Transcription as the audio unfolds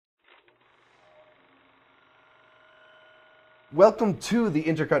Welcome to the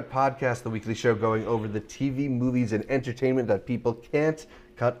Intercut Podcast, the weekly show going over the TV, movies, and entertainment that people can't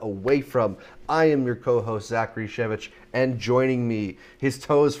cut away from. I am your co-host, Zachary Shevich, and joining me, his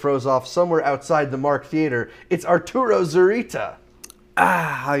toes froze off somewhere outside the Mark Theater, it's Arturo Zurita.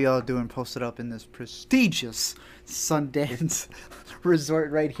 How y'all doing? Posted up in this prestigious Sundance resort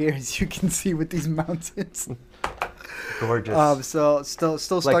right here, as you can see with these mountains. Gorgeous. So still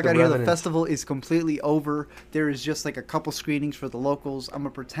stuck Like out the here. The Revenant. festival is completely over. There is just like a couple screenings for the locals. I'm gonna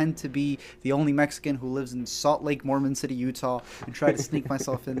pretend to be the only Mexican who lives in Salt Lake, Mormon City, Utah, and try to sneak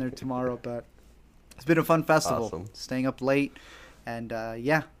myself in there tomorrow. But it's been a fun festival. Awesome. Staying up late, and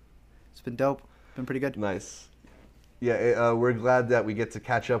yeah, it's been dope. Been pretty good. Nice. Yeah, we're glad that we get to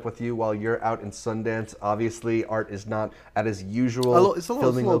catch up with you while you're out in Sundance. Obviously, Art is not at his usual It's a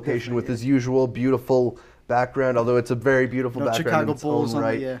filming little location different, with yeah. his usual beautiful background, although it's a very beautiful No background Chicago in its Bulls own on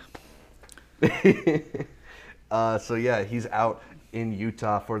right. the So yeah, he's out in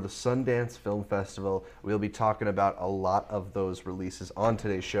Utah for the Sundance Film Festival. We'll be talking about a lot of those releases on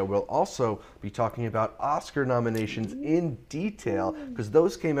today's show. We'll also be talking about Oscar nominations in detail because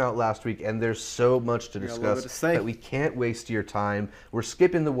those came out last week and there's so much to got a little bit discuss to say. that we can't waste your time. We're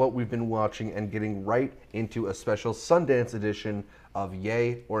skipping the what we've been watching and getting right into a special Sundance edition of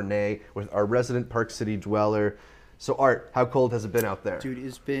Yay or Nay with our resident Park City dweller. So Art, how cold has it been out there? Dude,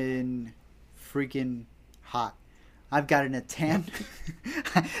 it's been freaking hot. I've gotten a tan.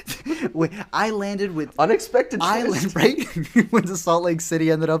 Wait, I landed with Unexpected island, twist. right? Went to Salt Lake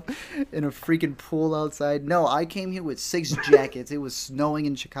City, ended up in a freaking pool outside. No, I came here with 6 jackets. It was snowing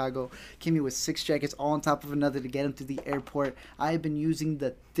in Chicago. Came here with 6 jackets, all on top of another to get into the airport. I have been using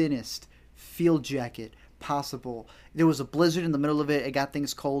the thinnest field jacket possible. There was a blizzard in the middle of it. It got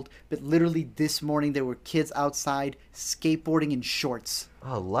things cold. But literally this morning, there were kids outside skateboarding in shorts.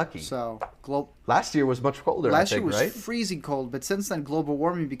 Oh, lucky. So, Last year was much colder, last I think, year was right? freezing cold, but since then, global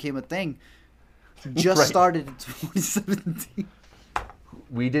warming became a thing. Just Right. started in 2017.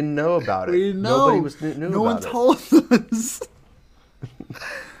 We didn't know about it. We didn't know. Nobody knew no one about it. told us.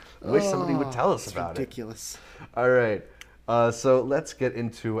 Wish somebody would tell us It's about ridiculous. it. All right. So let's get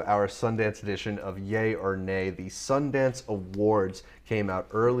into our Sundance edition of Yay or Nay. The Sundance Awards came out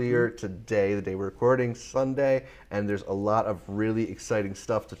earlier today, the day we're recording, Sunday, and there's a lot of really exciting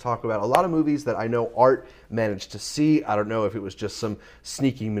stuff to talk about. A lot of movies that I know Art managed to see. I don't know if it was just some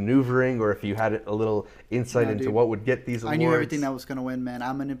sneaky maneuvering or if you had a little insight No, into dude. what would get these awards. I knew everything that was going to win, man.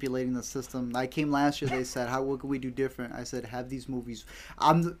 I'm manipulating the system. I came last year. They said, what could we do different? I said, have these movies.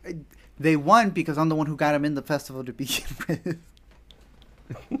 They won because I'm the one who got them in the festival to begin with. They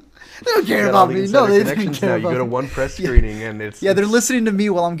don't care You got all about the me. insider No, they don't connections care now. about You go to me. one press Yeah. screening and it's... Yeah, they're listening to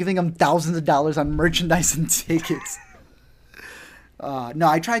me while I'm giving them thousands of dollars on merchandise and tickets. No,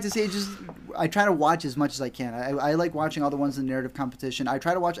 I try to say I try to watch as much as I can. I like watching all the ones in narrative competition. I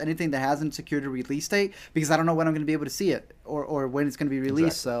try to watch anything that hasn't secured a release date because I don't know when I'm going to be able to see it or when it's going to be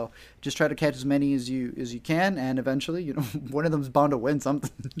released. Exactly. So just try to catch as many as you can, and eventually, one of them's bound to win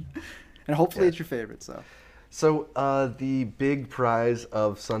something, and hopefully it's your favorite. So the big prize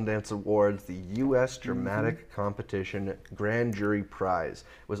of Sundance Awards, the U.S. Dramatic Competition Grand Jury Prize,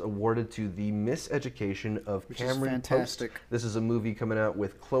 was awarded to The Miseducation of Which is Cameron fantastic. Post. This is a movie coming out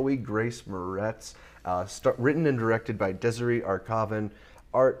with Chloe Grace Moretz, written and directed by Desiree Arkoven.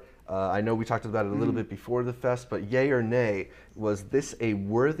 Art, I know we talked about it a little bit before the fest, but yay or nay, was this a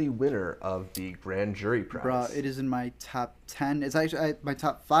worthy winner of the Grand Jury Prize? Bro, it is in my top 10. It's actually my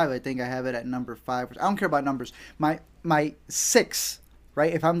top 5. I think I have it at number 5. I don't care about numbers. My 6,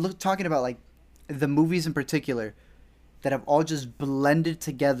 right? If I'm talking about like the movies in particular that have all just blended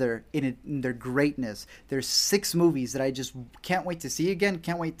together in their greatness. There's 6 movies that I just can't wait to see again,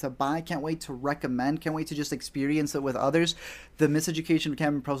 can't wait to buy, can't wait to recommend, can't wait to just experience it with others. The Miseducation of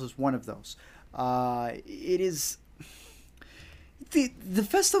Cameron Post is one of those. It is... The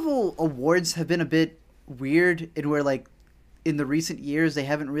festival awards have been a bit weird in where, like, in the recent years, they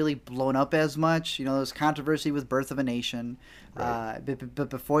haven't really blown up as much. There's controversy with Birth of a Nation. Right. But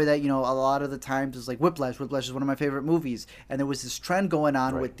before that, a lot of the times it's like Whiplash. Whiplash is one of my favorite movies. And there was this trend going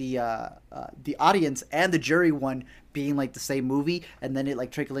on Right. with the audience and the jury one being, like, the same movie. And then it,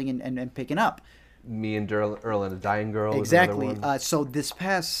 like, trickling and picking up. Me and Earl and a Dying Girl. Exactly. Was another one. So this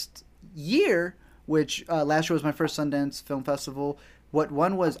past year, which last year was my first Sundance Film Festival, what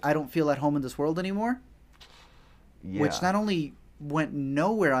won was I Don't Feel at Home in This World Anymore. Yeah. Which not only went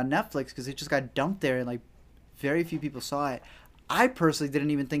nowhere on Netflix because it just got dumped there and like very few people saw it. I personally didn't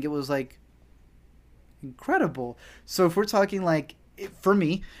even think it was like incredible. So if we're talking like for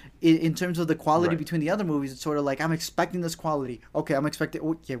me in terms of the quality Right. between the other movies, it's sort of like I'm expecting this quality. Okay, I'm expecting.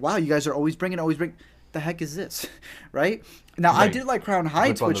 Okay, wow, you guys are always bringing. the heck is this, right? Now I Right. did like Crown Blip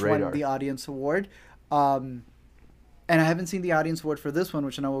Heights, on the which won radar. the audience award, um, and I haven't seen the audience award for this one,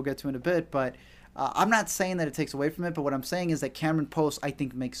 which I know we'll get to in a bit. But I'm not saying that it takes away from it, but what I'm saying is that Cameron Post I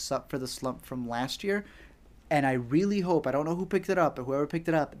think makes up for the slump from last year. And I really hope, I don't know who picked it up, but whoever picked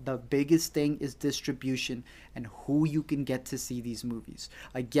it up, the biggest thing is distribution and who you can get to see these movies.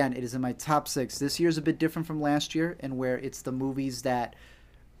 Again, it is in my top 6. This year is a bit different from last year, and where it's the movies that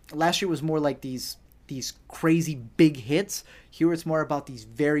last year was more like these crazy big hits. Here it's more about these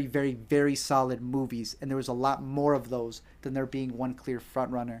very, very, very solid movies, and there was a lot more of those than there being one clear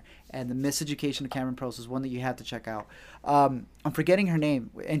front runner. And The Miseducation of Cameron Post is one that you have to check out. I'm forgetting her name,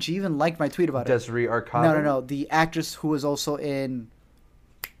 and she even liked my tweet about it. Desiree Arcade. No. The actress who was also in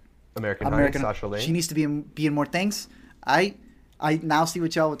American Honey, Sasha Lane. She needs to be in more things. I now see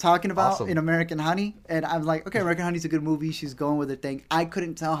what y'all were talking about Awesome. in American Honey, and I'm like, okay, American Honey's a good movie. She's going with her thing. I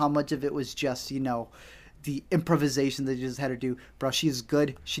couldn't tell how much of it was just, the improvisation that you just had her do. Bro, she is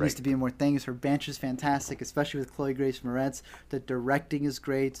good. She needs Right. to be in more things. Her banter is fantastic, especially with Chloe Grace Moretz. The directing is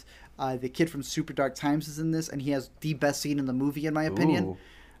great. The kid from Super Dark Times is in this, and he has the best scene in the movie, in my opinion.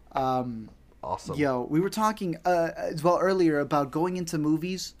 Ooh, awesome. Yo, we were talking as well earlier about going into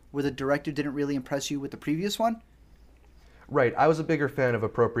movies where the director didn't really impress you with the previous one. Right, I was a bigger fan of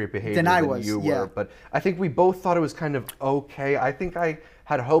Appropriate Behavior Than I was, you were, yeah. but I think we both thought it was kind of okay. I think I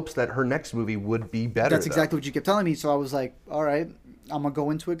had hopes that her next movie would be better. That's though. exactly what you kept telling me. So I was like, all right, I'm going to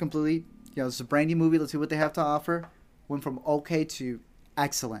go into it completely. This is a brand new movie. Let's see what they have to offer. Went from okay to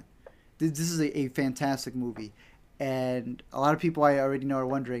excellent. This is a fantastic movie. And a lot of people I already know are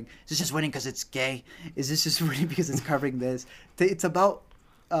wondering, is this just winning because it's gay? Is this just winning because it's covering this? It's about,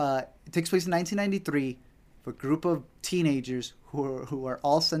 it takes place in 1993 for a group of teenagers who are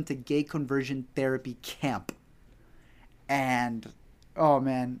all sent to gay conversion therapy camp. And, oh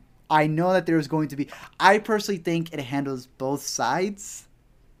man, I know that there's going to be, I personally think it handles both sides.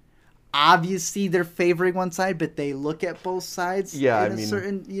 Obviously, they're favoring one side, but they look at both sides. Yeah, in a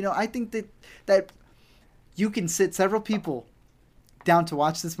certain, I think that you can sit several people down to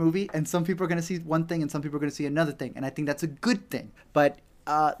watch this movie, and some people are going to see one thing, and some people are going to see another thing, and I think that's a good thing. But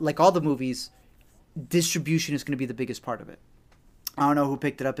like all the movies, distribution is going to be the biggest part of it. I don't know who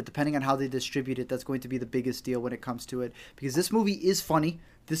picked it up, but depending on how they distribute it, that's going to be the biggest deal when it comes to it. Because this movie is funny.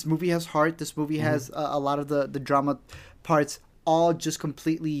 This movie has heart. This movie has a lot of the drama parts all just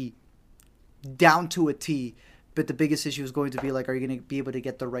completely down to a T. But the biggest issue is going to be like, are you going to be able to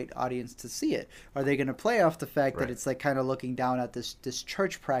get the right audience to see it? Are they going to play off the fact that it's like kind of looking down at this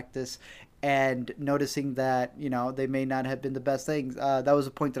church practice and noticing that, they may not have been the best things? That was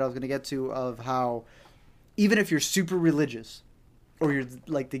a point that I was going to get to, of how even if you're super religious or you're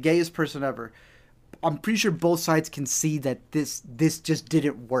like the gayest person ever, I'm pretty sure both sides can see that this just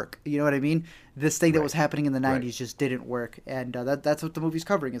didn't work. You know what I mean? This thing that was happening in the 90s just didn't work. And that's what the movie's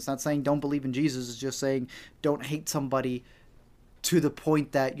covering. It's not saying don't believe in Jesus. It's just saying don't hate somebody to the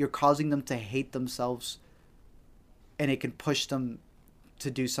point that you're causing them to hate themselves, and it can push them to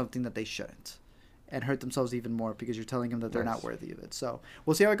do something that they shouldn't and hurt themselves even more because you're telling them that they're not worthy of it. So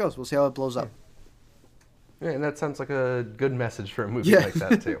we'll see how it goes. We'll see how it blows up. Yeah, and that sounds like a good message for a movie like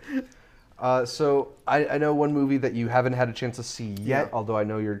that, too. So I know one movie that you haven't had a chance to see yet, although I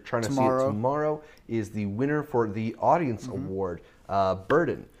know you're trying to see it tomorrow, is the winner for the Audience Award,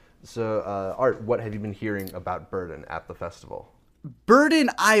 Burden. So, Art, what have you been hearing about Burden at the festival?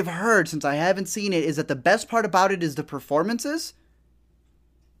 Burden, I've heard, since I haven't seen it, is that the best part about it is the performances.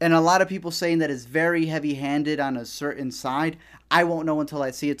 And a lot of people saying that it's very heavy-handed on a certain side. I won't know until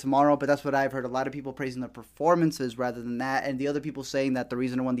I see it tomorrow, but that's what I've heard. A lot of people praising the performances rather than that. And the other people saying that the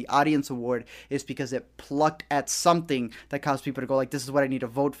reason it won the Audience Award is because it plucked at something that caused people to go like, this is what I need to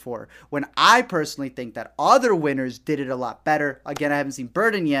vote for. When I personally think that other winners did it a lot better. Again, I haven't seen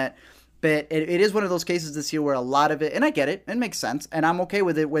Burden yet, but it is one of those cases this year where a lot of it, and I get it, it makes sense, and I'm okay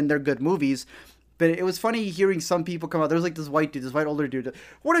with it when they're good movies. But it was funny hearing some people come out. There's like this white older dude.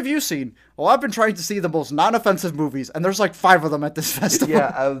 What have you seen? Well, I've been trying to see the most non-offensive movies, and there's like 5 of them at this festival.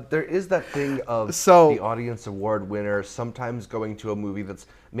 Yeah, there is that thing of the Audience Award winner sometimes going to a movie that's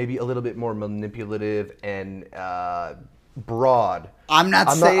maybe a little bit more manipulative and broad. I'm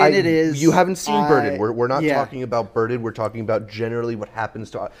not saying it is. You haven't seen Burden. We're not talking about Burden. We're talking about generally what happens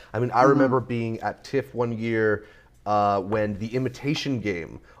to. I mean, I remember being at TIFF one year when The Imitation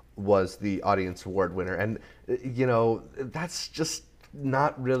Game was the Audience Award winner, and that's just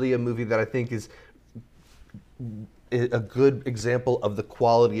not really a movie that I think is a good example of the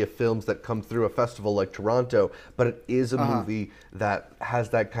quality of films that come through a festival like Toronto, but it is a movie that has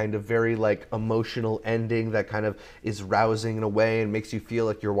that kind of very like emotional ending that kind of is rousing in a way and makes you feel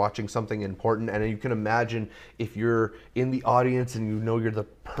like you're watching something important. And you can imagine if you're in the audience and you know you're the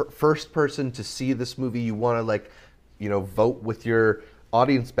first person to see this movie, you want to like, vote with your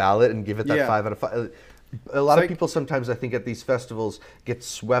audience ballot and give it that 5 out of 5. A lot of people sometimes, I think, at these festivals get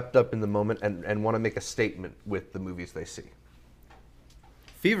swept up in the moment and want to make a statement with the movies they see.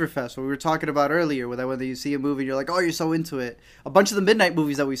 Fever Fest, what we were talking about earlier, whether you see a movie and you're like, oh, you're so into it. A bunch of the midnight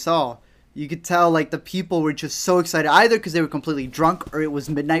movies that we saw, you could tell like the people were just so excited, either because they were completely drunk or it was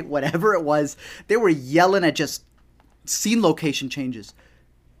midnight, whatever it was. They were yelling at just scene location changes.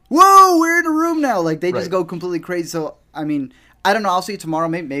 Whoa, we're in a room now. Like they just go completely crazy. So, I mean, I don't know. I'll see it tomorrow.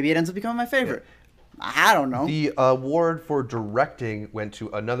 Maybe it ends up becoming my favorite. Yeah. I don't know. The award for directing went to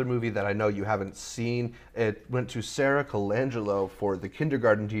another movie that I know you haven't seen. It went to Sarah Colangelo for The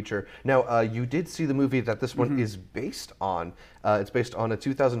Kindergarten Teacher. Now, you did see the movie that this one is based on. It's based on a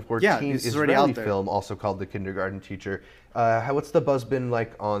 2014 Israeli film also called The Kindergarten Teacher. What's the buzz been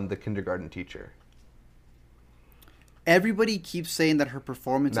like on The Kindergarten Teacher? Everybody keeps saying that her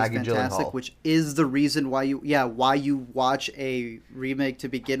performance is fantastic, which is the reason why you watch a remake to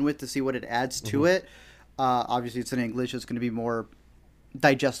begin with, to see what it adds to it. Obviously, it's in English. It's going to be more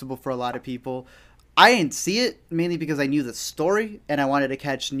digestible for a lot of people. I didn't see it mainly because I knew the story and I wanted to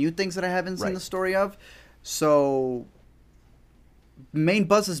catch new things that I haven't seen the story of. So, main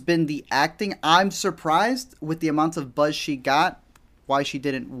buzz has been the acting. I'm surprised with the amount of buzz she got, why she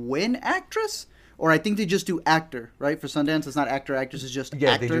didn't win actress. Or I think they just do actor, right? For Sundance, it's not actor, actress, it's just actor.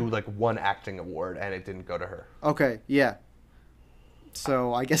 Yeah, they do like one acting award, and it didn't go to her. Okay, yeah.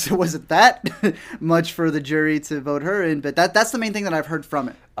 So I guess it wasn't that much for the jury to vote her in, but that's the main thing that I've heard from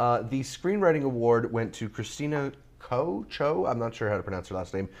it. The screenwriting award went to Christina Cho, I'm not sure how to pronounce her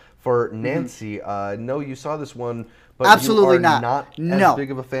last name, for Nancy. No, you saw this one, but absolutely you are not as big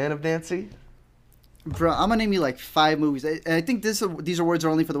of a fan of Nancy? Bro, I'm going to name you like 5 movies. I think these awards are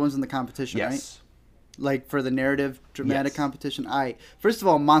only for the ones in the competition, right? Like for the narrative, dramatic competition. First of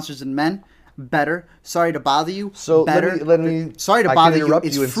all, Monsters and Men, better. Sorry to Bother You, so better. Let me Sorry to Bother You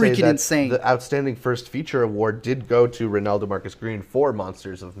is freaking insane. The Outstanding First Feature Award did go to Ronaldo Marcus Green for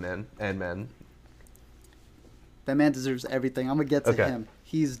Monsters of Men and Men. That man deserves everything. I'm going to get to him.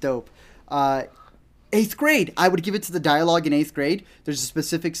 He's dope. 8th grade. I would give it to the dialogue in 8th grade. There's a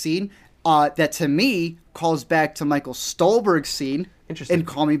specific scene that to me calls back to Michael Stolberg's scene in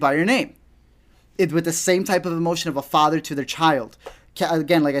Call Me By Your Name. With the same type of emotion of a father to their child.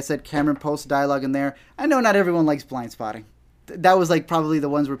 Again, like I said, Cameron Post's dialogue in there. I know not everyone likes Blind Spotting. That was like probably the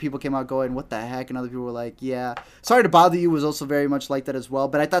ones where people came out going, what the heck? And other people were like, yeah. Sorry to Bother You was also very much like that as well.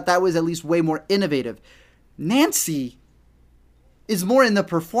 But I thought that was at least way more innovative. Nancy is more in the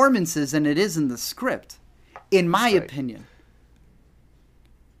performances than it is in the script, in my opinion.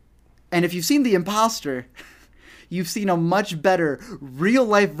 And if you've seen The Imposter, you've seen a much better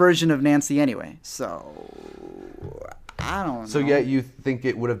real-life version of Nancy anyway. So, I don't know. So, yeah, you think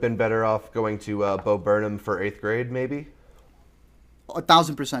it would have been better off going to Bo Burnham for 8th grade, maybe?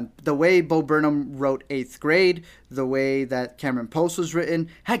 1,000%. The way Bo Burnham wrote 8th grade, the way that Cameron Post was written,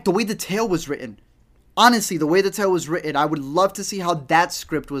 heck, the way The Tale was written. Honestly, the way The Tale was written, I would love to see how that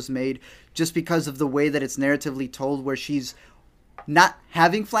script was made just because of the way that it's narratively told, where she's not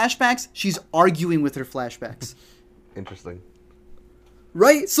having flashbacks, she's arguing with her flashbacks. Interesting.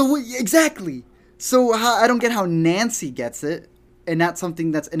 Right? So, exactly. So, I don't get how Nancy gets it, and not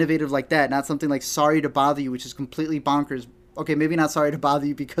something that's innovative like that. Not something like Sorry to Bother You, which is completely bonkers. Okay, maybe not Sorry to Bother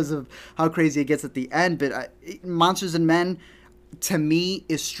You because of how crazy it gets at the end, but Monsters and Men, to me,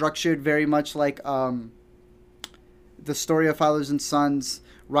 is structured very much like the story of Fathers and Sons,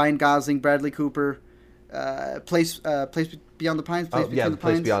 Ryan Gosling, Bradley Cooper, Place Beyond the Pines, Place Between the Pines.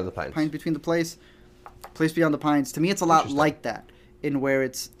 Place Beyond the Pines. Pines Between the Place Beyond the Pines. To me, it's a lot like that, in where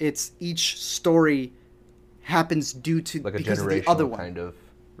it's each story happens due to like because of the other one, kind of,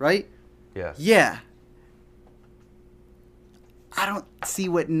 right? Yes. Yeah. I don't see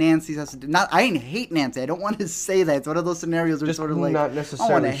what Nancy has to do. I didn't hate Nancy. I don't want to say that. It's one of those scenarios where just sort of like, not necessarily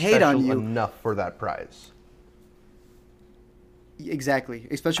I want to hate on you enough for that prize. Exactly,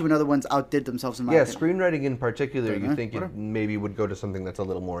 especially when other ones outdid themselves in my opinion. Screenwriting in particular, you think it maybe would go to something that's a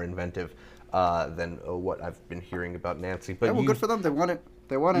little more inventive than what I've been hearing about Nancy. But good for them. They want it.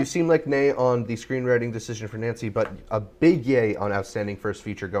 You seem like nay on the screenwriting decision for Nancy, but a big yay on Outstanding First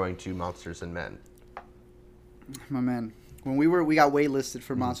Feature going to Monsters and Men. My man. When we got waitlisted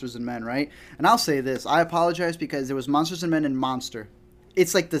for Monsters and Men, right? And I'll say this. I apologize because there was Monsters and Men and Monster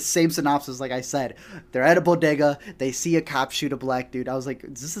it's like the same synopsis, like I said. They're at a bodega. They see a cop shoot a black dude. I was like,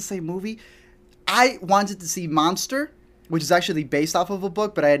 is this the same movie? I wanted to see Monster, which is actually based off of a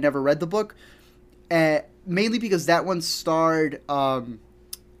book, but I had never read the book. Mainly because that one starred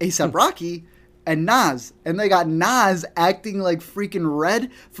A$AP Rocky and Nas. And they got Nas acting like freaking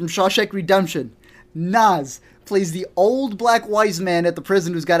Red from Shawshank Redemption. Nas plays the old black wise man at the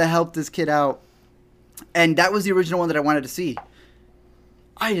prison who's got to help this kid out. And that was the original one that I wanted to see.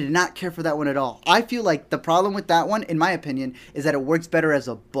 I did not care for that one at all. I feel like the problem with that one, in my opinion, is that it works better as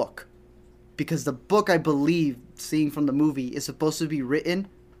a book. Because the book, I believe, seeing from the movie, is supposed to be written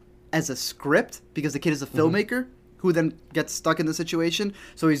as a script. Because the kid is a filmmaker who then gets stuck in the situation.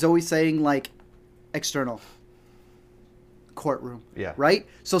 So he's always saying, like, external. Courtroom. Yeah. Right?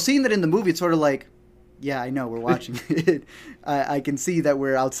 So seeing that in the movie, it's sort of like, yeah, I know, we're watching it. I can see that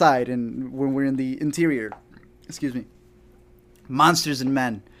we're outside and when we're in the interior. Excuse me. Monsters and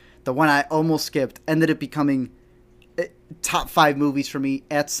Men, the one I almost skipped, ended up becoming top 5 movies for me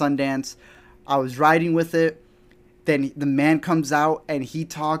at Sundance. I was riding with it. Then the man comes out and he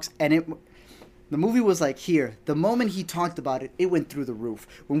talks, and the movie was like here. The moment he talked about it, it went through the roof.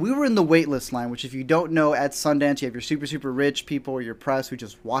 When we were in the waitlist line, which if you don't know, at Sundance, you have your super, super rich people or your press who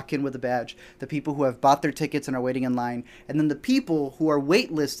just walk in with a badge, the people who have bought their tickets and are waiting in line, and then the people who are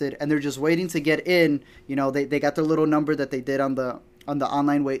waitlisted and they're just waiting to get in. You know, they got their little number that they did on the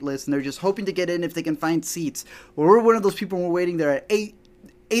online wait list, and they're just hoping to get in if they can find seats. Well, we're one of those people, and we're waiting there at 8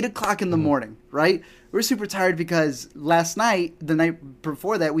 o'clock in the morning, right? We're super tired because last night, the night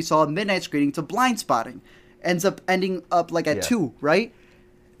before that, we saw a midnight screening to Blind Spotting. Ending up like at 2, right?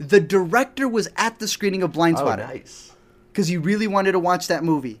 The director was at the screening of Blind Spotting. Oh, nice. Because he really wanted to watch that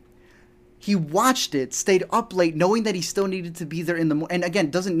movie. He watched it, stayed up late, knowing that he still needed to be there in the morning. And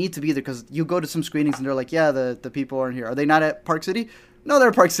again, doesn't need to be there because you go to some screenings and they're like, yeah, the people aren't here. Are they not at Park City? No, they're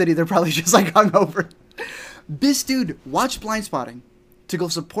at Park City. They're probably just like hungover. This dude watched Blind Spotting to go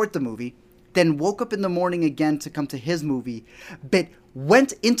support the movie, then woke up in the morning again to come to his movie, but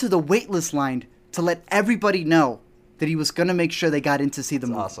went into the waitlist line to let everybody know that he was going to make sure they got in to see the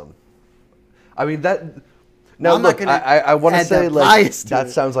movie. Awesome. I mean, that... Now, I'm look, not gonna I want to say, like, that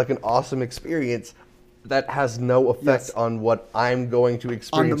it. sounds like an awesome experience. That has no effect on what I'm going to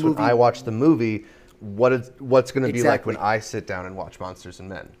experience when I watch the movie. What's going to be like when I sit down and watch Monsters and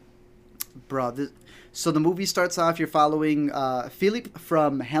Men. Bro, so the movie starts off, you're following Philip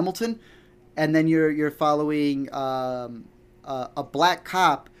from Hamilton, and then you're following a black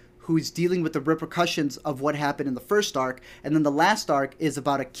cop who's dealing with the repercussions of what happened in the first arc, and then the last arc is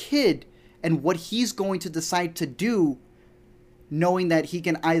about a kid and what he's going to decide to do, knowing that he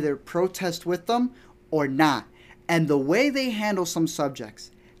can either protest with them or not. And the way they handle some subjects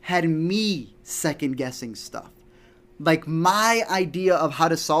had me second-guessing stuff. Like, my idea of how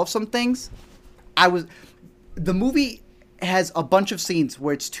to solve some things, the movie has a bunch of scenes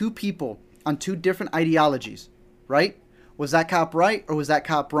where it's 2 people on 2 different ideologies, right? Was that cop right or was that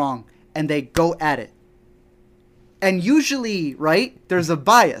cop wrong? And they go at it. And usually, right, there's a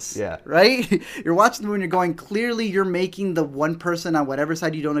bias, right? You're watching the movie and you're going, clearly you're making the one person on whatever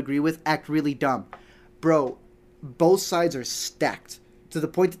side you don't agree with act really dumb. Bro, both sides are stacked to the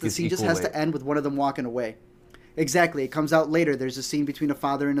point that the scene just has to end with one of them walking away. Exactly. It comes out later. There's a scene between a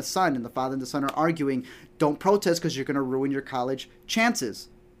father and a son, and the father and the son are arguing. Don't protest because you're going to ruin your college chances.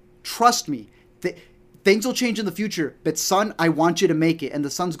 Trust me. Things will change in the future, but son, I want you to make it. And the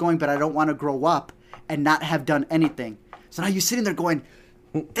son's going, but I don't want to grow up and not have done anything. So now you're sitting there going,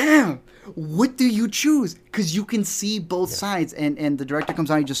 damn, what do you choose? Because you can see both sides. And the director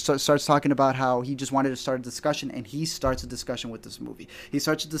comes on, he just starts talking about how he just wanted to start a discussion, and he starts a discussion with this movie. He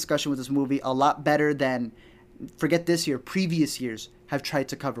starts a discussion with this movie a lot better than, forget this year, previous years have tried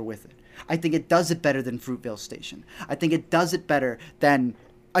to cover with it. I think it does it better than Fruitvale Station. I think it does it better than,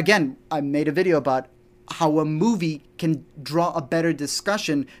 again, I made a video about how a movie can draw a better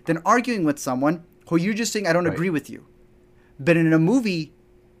discussion than arguing with someone who you're just saying, I don't agree with you. But in a movie,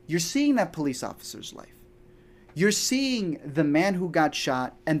 you're seeing that police officer's life. You're seeing the man who got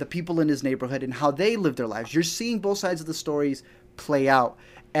shot and the people in his neighborhood and how they live their lives. You're seeing both sides of the stories play out.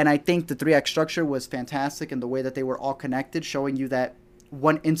 And I think the 3-act structure was fantastic in the way that they were all connected, showing you that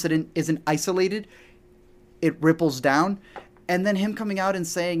one incident isn't isolated. It ripples down. And then him coming out and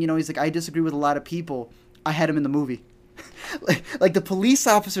saying, he's like, I disagree with a lot of people. I had him in the movie. like the police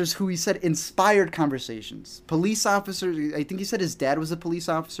officers who he said inspired conversations. Police officers, I think he said his dad was a police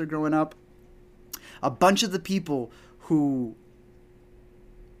officer growing up. A bunch of the people who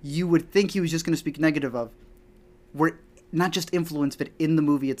you would think he was just going to speak negative of were not just influenced, but in the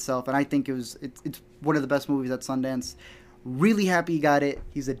movie itself. And I think it's one of the best movies at Sundance. Really happy he got it.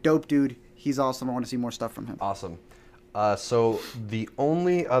 He's a dope dude. He's awesome. I want to see more stuff from him. Awesome. So the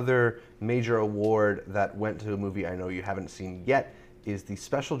only other major award that went to a movie I know you haven't seen yet is the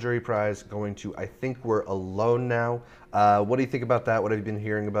Special Jury Prize going to I Think We're Alone Now. What do you think about that? What have you been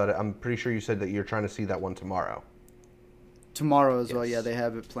hearing about it? I'm pretty sure you said that you're trying to see that one tomorrow. Tomorrow as well. Yeah, they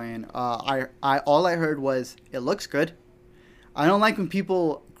have it playing. I all I heard was it looks good. I don't like when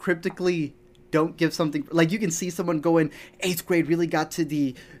people cryptically don't give something, like you can see someone going, eighth grade really got to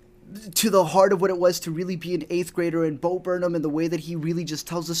the heart of what it was to really be an eighth grader, and Bo Burnham and the way that he really just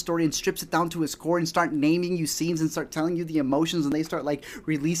tells the story and strips it down to its core and start naming you scenes and start telling you the emotions, and they start like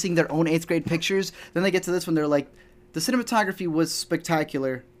releasing their own eighth grade pictures. Then they get to this one, they're like, the cinematography was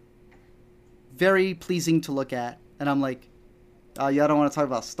spectacular, very pleasing to look at, and I'm like, y'all don't want to talk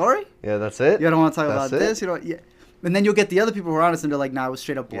about story? Yeah, that's it. You don't want to talk That's about it? this? You know, yeah. And then you'll get the other people who are honest and they're like, nah, it was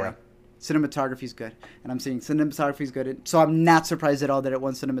straight up boring. Yeah. Cinematography's good. And I'm saying cinematography's good. So I'm not surprised at all that it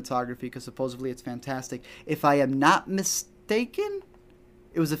won cinematography because supposedly it's fantastic. If I am not mistaken,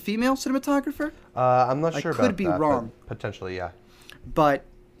 it was a female cinematographer? I'm not sure about that. I could be wrong. Potentially, yeah. But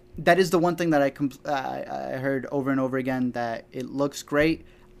that is the one thing that I heard over and over again, that it looks great.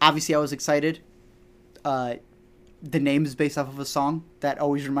 Obviously, I was excited. The name is based off of a song that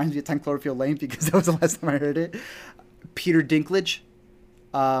always reminds me of 10 Cloverfield Lane because that was the last time I heard it. Peter Dinklage.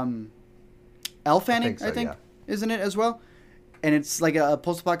 Elle Fanning, I think, yeah. Isn't it, as well? And it's like a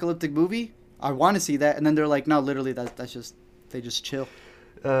post-apocalyptic movie. I want to see that. And then they're like, no, literally, that's just, they just chill.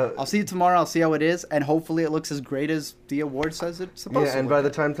 I'll see you tomorrow. I'll see how it is. And hopefully it looks as great as the award says it's supposed to. Yeah, and by the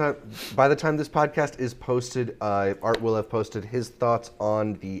time this podcast is posted, Art will have posted his thoughts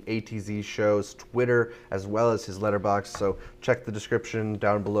on the ATZ show's Twitter as well as his letterbox. So check the description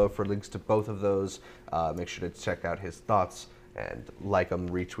down below for links to both of those. Make sure to check out his thoughts and like them,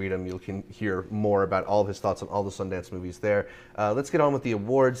 retweet them. You can hear more about all of his thoughts on all the Sundance movies there. Let's get on with the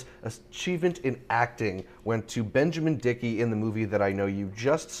awards. Achievement in acting went to Benjamin Dickey in the movie that I know you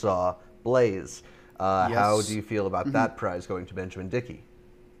just saw, Blaze. Yes. How do you feel about that prize going to Benjamin Dickey?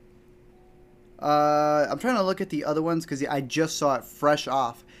 I'm trying to look at the other ones because I just saw it fresh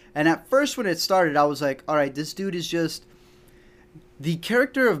off. And at first when it started, I was like, all right, this dude is just... The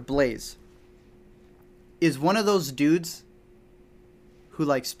character of Blaze is one of those dudes who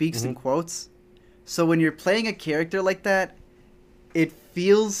like speaks in quotes. So when you're playing a character like that, it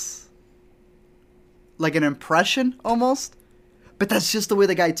feels like an impression almost. But that's just the way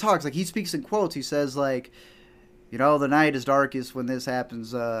the guy talks. Like, he speaks in quotes. He says, like, you know, the night is darkest when this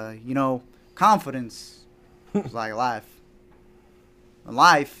happens. You know, confidence is like life. And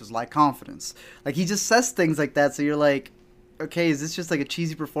life is like confidence. Like, he just says things like that. So you're like, okay, is this just like a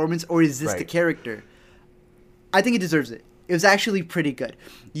cheesy performance or is this the character? I think it deserves it. It was actually pretty good.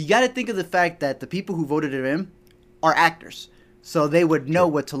 You got to think of the fact that the people who voted him in are actors. So they would know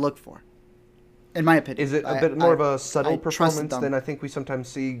what to look for. In my opinion. Is it a bit more of a subtle performance than I think we sometimes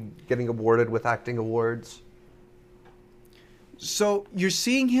see getting awarded with acting awards? So you're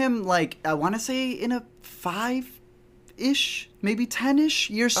seeing him, like, I want to say in a 5-ish, maybe 10-ish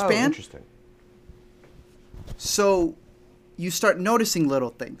year span. Oh, interesting. So you start noticing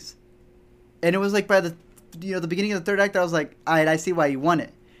little things. And it was like by the beginning of the third act, I was like, all right, I see why he won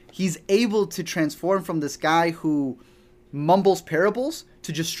it. He's able to transform from this guy who mumbles parables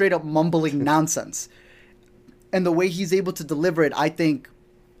to just straight up mumbling nonsense. And the way he's able to deliver it, I think,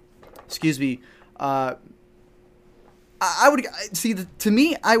 I would see, to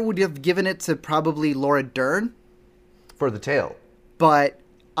me, I would have given it to probably Laura Dern. For The Tale. But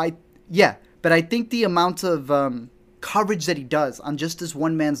I think the amount of coverage that he does on just this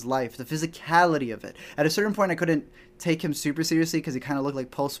one man's life, the physicality of it. At a certain point, I couldn't take him super seriously because he kind of looked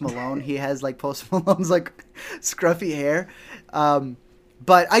like Post Malone. He has like Post Malone's like scruffy hair.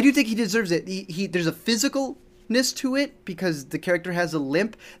 But I do think he deserves it. There's a physicalness to it because the character has a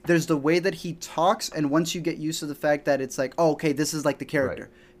limp. There's the way that he talks, and once you get used to the fact that it's like, oh, okay, this is like the character.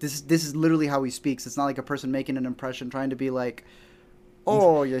 Right. This is literally how he speaks. It's not like a person making an impression trying to be like,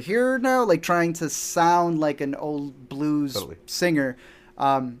 oh, you're here now? Like trying to sound like an old blues singer.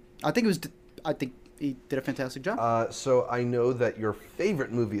 I think he did a fantastic job. So I know that your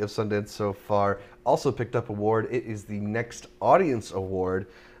favorite movie of Sundance so far also picked up award. It is the Next Audience Award.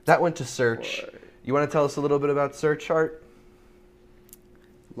 That went to Search. You want to tell us a little bit about Search, Art?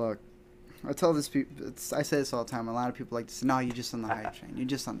 Look, I tell this people, I say this all the time. A lot of people like to say, no, you're just on the hype train. You're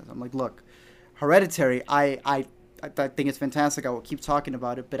just on this. I'm like, look, Hereditary, I think it's fantastic. I will keep talking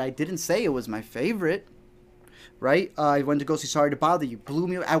about it, but I didn't say it was my favorite, right? I went to go see Sorry to Bother You. Blew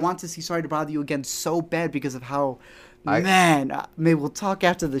me. I want to see Sorry to Bother You again so bad because of how Man, maybe we'll talk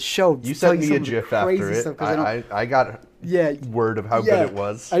after the show. You Tell sent me some a of the GIF crazy after it. stuff, 'cause I don't. I got Yeah, word of how good it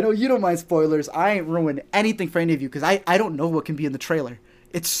was. I know you don't mind spoilers. I ain't ruined anything for any of you because I don't know what can be in the trailer.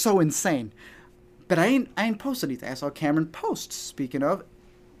 It's so insane. But I ain't post anything. I saw Cameron post, speaking of,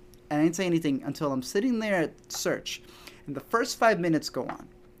 and I didn't say anything until I'm sitting there at search. And the first 5 minutes go on.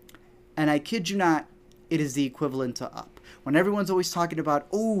 And I kid you not, it is the equivalent to Up. When everyone's always talking about,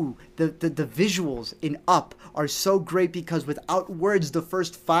 oh, the visuals in Up are so great because without words, the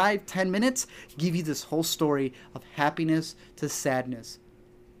first 5-10 minutes give you this whole story of happiness to sadness.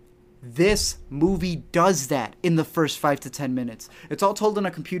 This movie does that in the first 5 to 10 minutes. It's all told on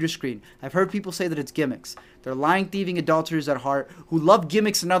a computer screen. I've heard people say that it's gimmicks. They're lying, thieving adulterers at heart who love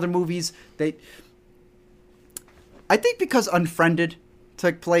gimmicks in other movies. I think because Unfriended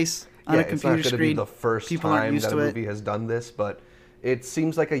took place on a computer it's not screen, be the first people aren't time used that a to it. movie has done this, but it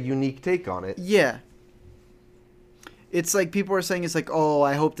seems like a unique take on it. Yeah. It's like people are saying it's like, oh,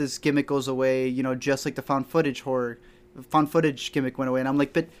 I hope this gimmick goes away, just like the found footage gimmick went away. And I'm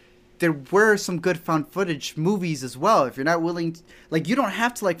like, but there were some good found footage movies as well. If you're not willing to, you don't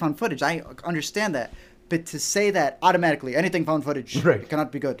have to like found footage. I understand that. But to say that automatically, anything found footage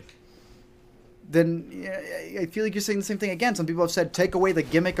cannot be good, then I feel like you're saying the same thing again. Some people have said take away the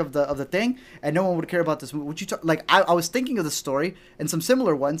gimmick of the thing, and no one would care about this movie. Would you I was thinking of the story and some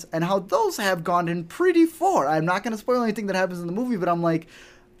similar ones, and how those have gone in pretty far. I'm not going to spoil anything that happens in the movie, but I'm like,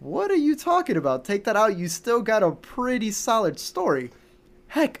 what are you talking about? Take that out. You still got a pretty solid story.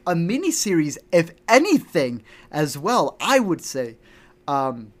 Heck, a miniseries, if anything, as well. I would say.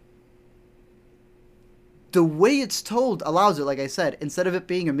 The way it's told allows it, like I said, instead of it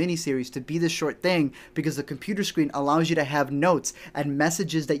being a miniseries, to be this short thing, because the computer screen allows you to have notes and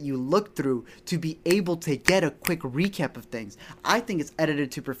messages that you look through to be able to get a quick recap of things. I think it's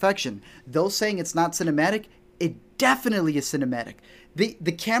edited to perfection. Though saying it's not cinematic, it definitely is cinematic.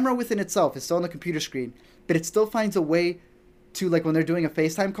 The camera within itself is still on the computer screen, but it still finds a way to, like when they're doing a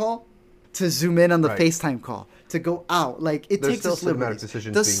FaceTime call, to zoom in on the FaceTime call, to go out. It There's takes still its cinematic liberties.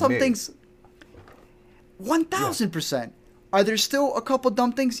 decisions Does being some made. things 1000%. Are there still a couple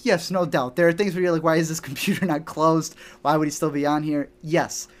dumb things? Yes, no doubt. There are things where you're like, why is this computer not closed? Why would he still be on here?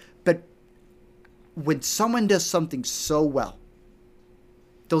 Yes. But when someone does something so well,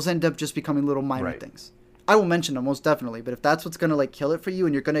 those end up just becoming little minor things. I will mention them most definitely, but if that's what's going to kill it for you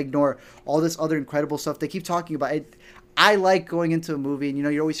and you're going to ignore all this other incredible stuff they keep talking about, I like going into a movie and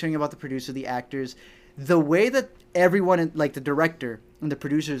you're always hearing about the producer, the actors, the way that everyone, like the director and the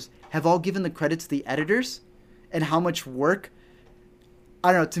producers, have all given the credit to the editors and how much work.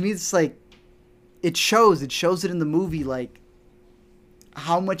 I don't know. To me, it's it shows it in the movie,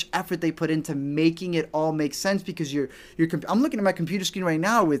 how much effort they put into making it all make sense, because I'm looking at my computer screen right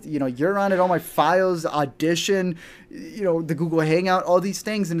now with, you're on it, all my files, Audition, the Google Hangout, all these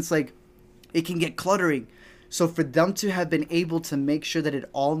things. And it's it can get cluttering. So for them to have been able to make sure that it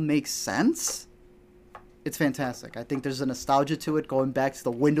all makes sense, it's fantastic. I think there's a nostalgia to it, going back to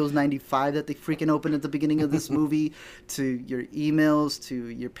the Windows 95 that they freaking opened at the beginning of this movie, to your emails, to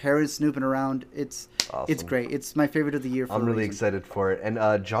your parents snooping around. It's great. It's my favorite of the year. I'm really excited for it.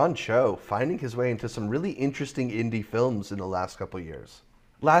 And John Cho finding his way into some really interesting indie films in the last couple of years.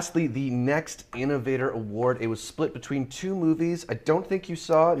 Lastly, the Next Innovator Award. It was split between two movies. I don't think you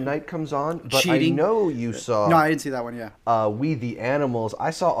saw Night Comes On, but Cheating. I know you saw. No, I didn't see that one. Yeah. We the Animals.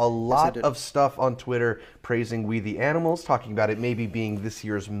 I saw a lot of stuff on Twitter praising We the Animals, talking about it maybe being this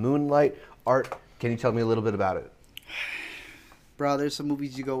year's Moonlight. Art, can you tell me a little bit about it? Bro, there's some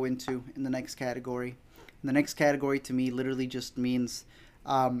movies you go into in the next category. And the next category to me literally just means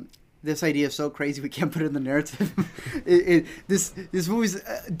this idea is so crazy we can't put it in the narrative. This movie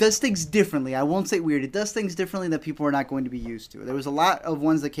does things differently. I won't say weird. It does things differently that people are not going to be used to. There was a lot of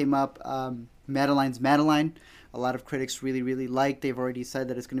ones that came up. Madeline's Madeline. A lot of critics really, really like. They've already said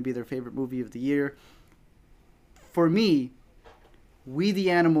that it's going to be their favorite movie of the year. For me, We the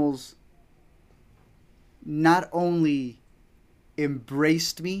Animals not only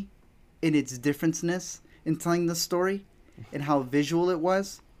embraced me in its differenceness in telling the story and how visual it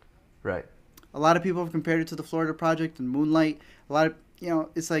was. Right. A lot of people have compared it to the Florida Project and Moonlight. A lot of,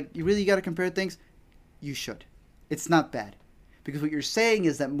 it's you really got to compare things. You should. It's not bad. Because what you're saying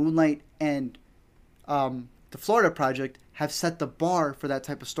is that Moonlight and the Florida Project have set the bar for that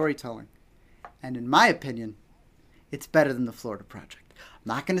type of storytelling. And in my opinion, it's better than the Florida Project.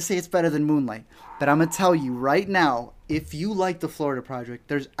 I'm not going to say it's better than Moonlight, but I'm going to tell you right now, if you like the Florida Project,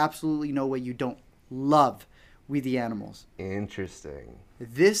 there's absolutely no way you don't love We the Animals. Interesting.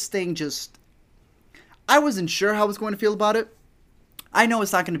 This thing just... I wasn't sure how I was going to feel about it. I know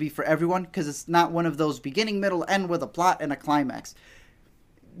it's not going to be for everyone because it's not one of those beginning, middle, end with a plot and a climax.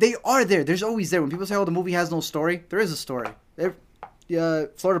 They are there. There's always there. When people say, oh, the movie has no story, there is a story.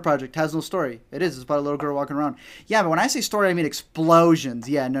 Florida Project has no story. It is. It's about a little girl walking around. Yeah, but when I say story, I mean explosions.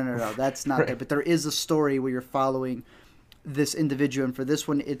 Yeah, no. That's not Right. there. But there is a story where you're following this individual. And for this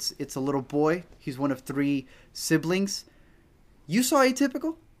one, it's a little boy. He's one of 3 siblings. You saw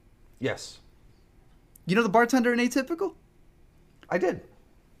Atypical? Yes, You know the bartender in Atypical? I did.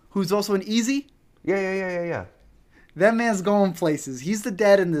 Who's also in Easy? Yeah. That man's going places. He's the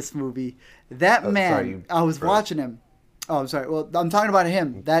dad in this movie. That man, sorry, I was froze. watching him. Oh, I'm sorry. Well, I'm talking about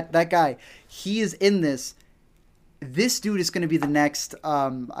him. That guy. He is in this. This dude is going to be the next.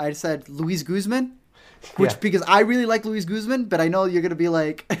 I said Luis Guzman, which Yeah. because I really like Luis Guzman, but I know you're going to be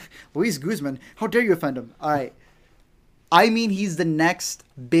like Luis Guzman. How dare you offend him? All right. I mean, he's the next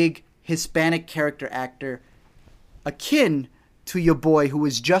big Hispanic character actor, akin to your boy who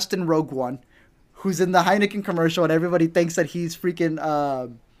was just in Rogue One, who's in the Heineken commercial, and everybody thinks that he's freaking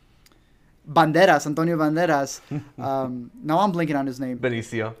Banderas, Antonio Banderas. Now I'm blinking on his name.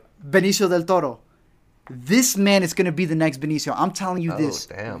 Benicio. Benicio del Toro. This man is going to be the next Benicio. I'm telling you this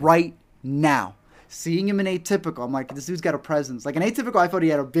damn. right now. Seeing him in Atypical, I'm like, this dude's got a presence. Like in Atypical, I thought he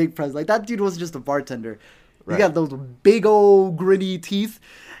had a big presence. Like that dude wasn't just a bartender. He Right. got those big old gritty teeth.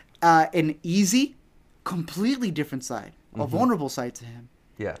 And Easy, completely different side, a vulnerable side to him.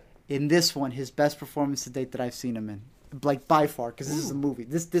 Yeah. In this one, his best performance to date that I've seen him in, like by far, because this is a movie.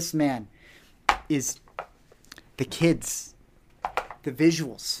 This man is the kids, the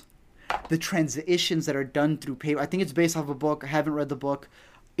visuals, the transitions that are done through paper. I think it's based off a book. I haven't read the book.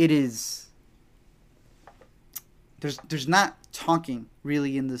 It is. There's not talking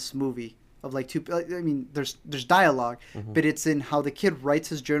really in this movie of like two. I mean, there's dialogue, but it's in how the kid writes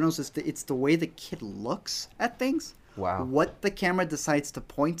his journals. It's the way the kid looks at things. Wow. What the camera decides to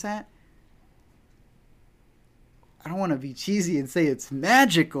point at. I don't want to be cheesy and say it's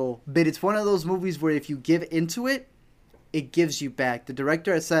magical, but it's one of those movies where if you give into it, it gives you back. The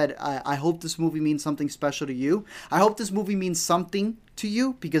director has said, I hope this movie means something special to you. I hope this movie means something to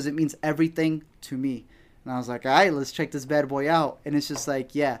you because it means everything to me. And I was like, all right, let's check this bad boy out. And it's just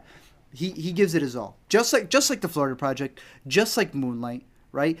like, yeah, he gives it his all. Just like the Florida Project, just like Moonlight,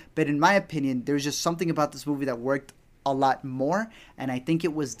 right? But in my opinion, there's just something about this movie that worked a lot more. And I think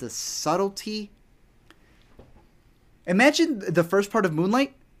it was the subtlety. Imagine the first part of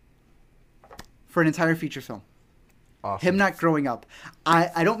Moonlight for an entire feature film. Awesome. Him not growing up.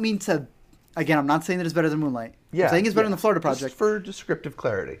 I don't mean to... Again, I'm not saying that it's better than Moonlight. Yeah, I'm saying it's better than the Florida Just Project. for descriptive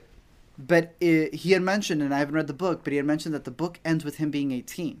clarity. But he had mentioned, and I haven't read the book, but he had mentioned that the book ends with him being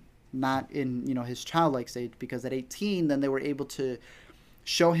 18. Not in, his childlike stage. Because at 18, then they were able to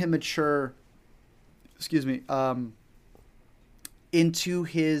show him mature... Excuse me. Into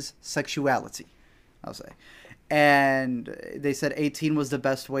his sexuality, I'll say. And they said 18 was the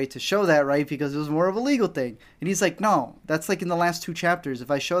best way to show that, right? Because it was more of a legal thing. And he's like, no, that's like in the last 2 chapters.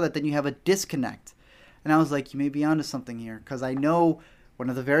 If I show that, then you have a disconnect. And I was like, you may be onto something here. Because I know one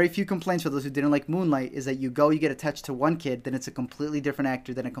of the very few complaints for those who didn't like Moonlight is that you get attached to one kid, then it's a completely different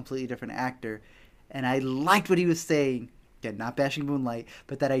actor, then a completely different actor. And I liked what he was saying. Again, not bashing Moonlight,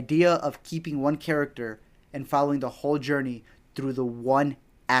 but that idea of keeping one character and following the whole journey through the one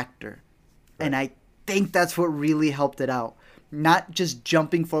actor. Right. And I think that's what really helped it out. Not just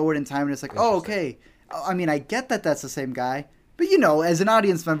jumping forward in time and it's like, oh, okay. I mean, I get that that's the same guy. But, as an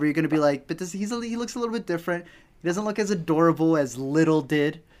audience member, you're going to be like, but he looks a little bit different. He doesn't look as adorable as Little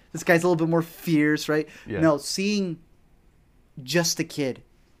did. This guy's a little bit more fierce, right? Yeah. No, seeing just the kid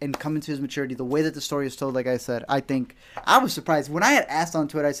and coming to his maturity, the way that the story is told, like I said, I think I was surprised. When I had asked on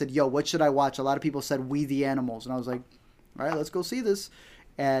Twitter, I said, yo, what should I watch? A lot of people said We the Animals. And I was like, all right, let's go see this.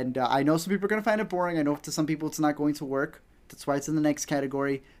 And I know some people are going to find it boring. I know to some people it's not going to work. That's why it's in the next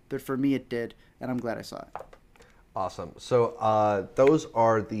category. But for me, it did. And I'm glad I saw it. Awesome. So those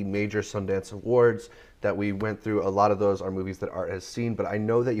are the major Sundance Awards that we went through. A lot of those are movies that Art has seen. But I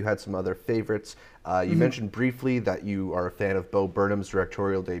know that you had some other favorites. You mentioned briefly that you are a fan of Bo Burnham's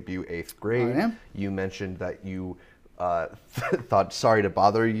directorial debut, 8th Grade. I am. You mentioned that you thought Sorry to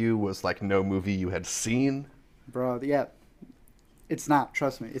Bother You was like no movie you had seen. Bro, yeah. It's not.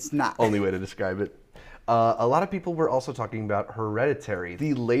 Trust me. It's not. Only way to describe it. A lot of people were also talking about Hereditary,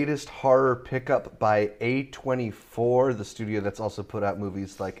 the latest horror pickup by A24, the studio that's also put out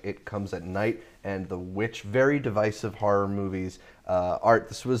movies like It Comes at Night and The Witch. Very divisive horror movies. Art,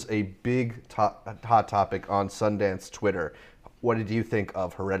 this was a big hot topic on Sundance Twitter. What did you think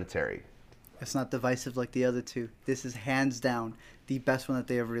of Hereditary? It's not divisive like the other two. This is hands down the best one that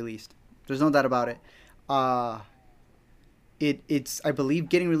they have released. There's no doubt about it. It's I believe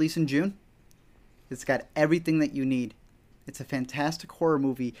getting released in June. It's got everything that you need. It's a fantastic horror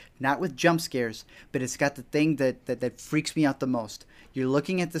movie, not with jump scares, but it's got the thing that freaks me out the most. You're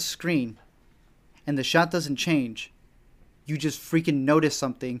looking at the screen, and the shot doesn't change. You just freaking notice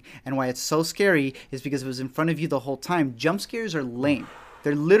something, and why it's so scary is because it was in front of you the whole time. Jump scares are lame.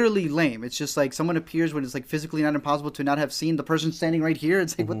 They're literally lame. It's just like someone appears when it's like physically not impossible to not have seen the person standing right here.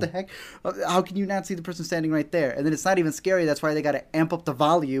 It's like, what the heck? How can you not see the person standing right there? And then it's not even scary. That's why they got to amp up the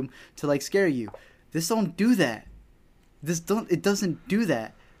volume to like scare you. This don't do that. It doesn't do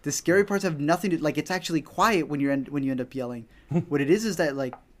that. The scary parts have nothing to like. It's actually quiet when you end up yelling. What it is that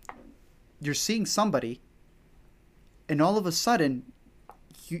like you're seeing somebody, and all of a sudden,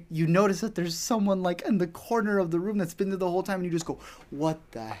 you notice that there's someone like in the corner of the room that's been there the whole time, and you just go, "What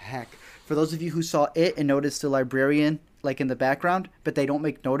the heck?" For those of you who saw it and noticed the librarian like in the background, but they don't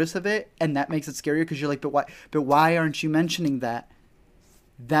make notice of it, and that makes it scarier because you're like, But why aren't you mentioning that?"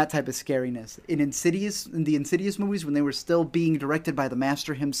 That type of scariness in the Insidious movies, when they were still being directed by the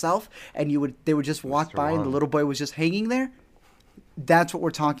master himself, and they would just walk by and the little boy was just hanging there. That's what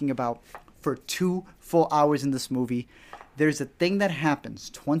we're talking about for 2 full hours in this movie. There's a thing that happens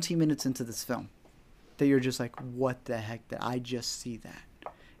 20 minutes into this film that you're just like, what the heck? Did I just see that?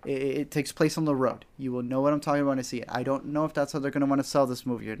 It takes place on the road. You will know what I'm talking about when I see it. I don't know if that's how they're going to want to sell this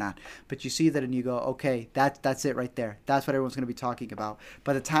movie or not. But you see that and you go, okay, that's it right there. That's what everyone's going to be talking about.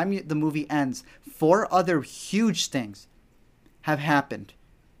 By the time the movie ends, 4 other huge things have happened.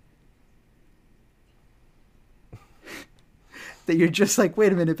 That you're just like,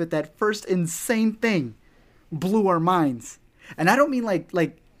 wait a minute, but that first insane thing blew our minds. And I don't mean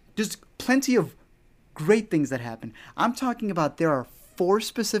like just plenty of great things that happen. I'm talking about there are 4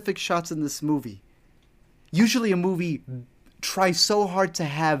 specific shots in this movie. Usually a movie tries so hard to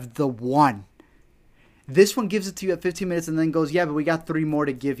have the one. This one gives it to you at 15 minutes and then goes, yeah, but we got 3 more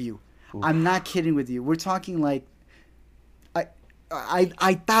to give you. Oof. I'm not kidding with you. We're talking like,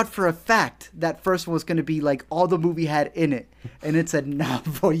 I thought for a fact that first one was going to be like all the movie had in it. And it said, nah,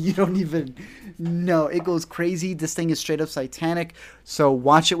 boy, you don't even know. It goes crazy. This thing is straight up satanic. So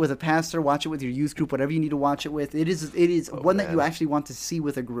watch it with a pastor. Watch it with your youth group, whatever you need to watch it with. It is one that you actually want to see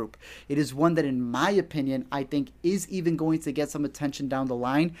with a group. It is one that, in my opinion, I think is even going to get some attention down the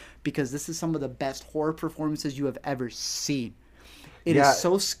line because this is some of the best horror performances you have ever seen. It is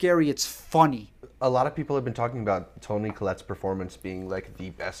so scary, it's funny. A lot of people have been talking about Toni Collette's performance being like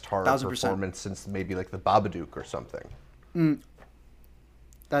the best horror 1000%. Performance since maybe like the Babadook or something.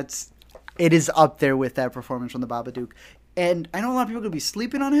 It is up there with that performance from the Babadook. And I know a lot of people are going to be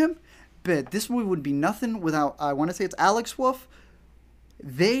sleeping on him, but this movie would be nothing without, I want to say it's Alex Wolff.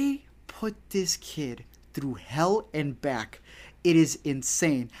 They put this kid through hell and back. It is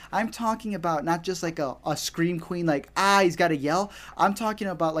insane. I'm talking about not just like a scream queen, like, he's got to yell. I'm talking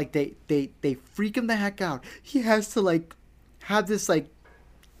about like they freak him the heck out. He has to like have this like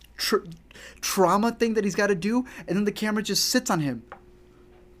trauma thing that he's got to do, and then the camera just sits on him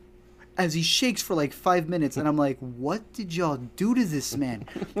as he shakes for like 5 minutes, and I'm like, what did y'all do to this man?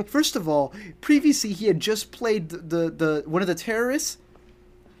 First of all, previously he had just played the one of the terrorists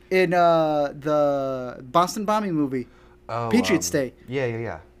in the Boston bombing movie. Patriots Day.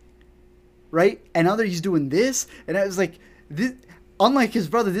 Yeah. Right? And now that he's doing this, and I was like, this, unlike his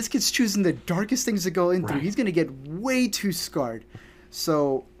brother, this kid's choosing the darkest things to go in through. Right. He's going to get way too scarred.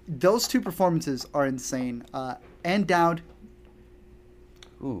 So those 2 performances are insane. And Dowd.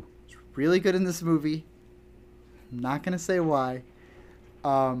 Ooh. It's really good in this movie. I'm not going to say why.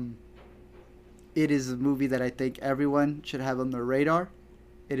 It is a movie that I think everyone should have on their radar.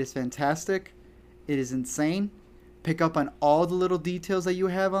 It is fantastic. It is insane. Pick up on all the little details that you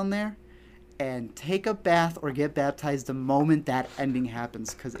have on there and take a bath or get baptized the moment that ending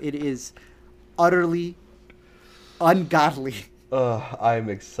happens because it is utterly ungodly. I'm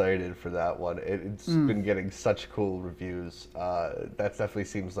excited for that one. It's been getting such cool reviews. That definitely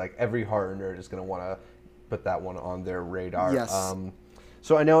seems like every horror nerd is going to want to put that one on their radar. Yes.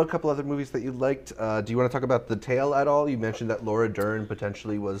 So I know a couple other movies that you liked. Do you want to talk about The Tale at all? You mentioned that Laura Dern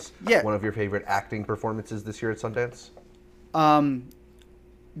potentially was one of your favorite acting performances this year at Sundance. I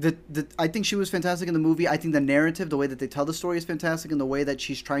think she was fantastic in the movie. I think the narrative, the way that they tell the story is fantastic, and the way that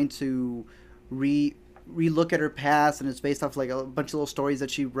she's trying to re-look at her past, and it's based off like a bunch of little stories that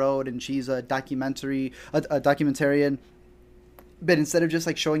she wrote, and she's a documentarian. But instead of just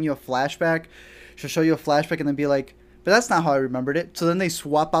like showing you a flashback, she'll show you a flashback and then be like, but that's not how I remembered it. So then they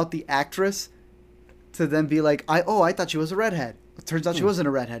swap out the actress to then be like, I thought she was a redhead. It turns out she wasn't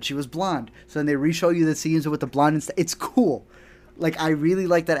a redhead. She was blonde. So then they re-show you the scenes with the blonde and it's cool. Like, I really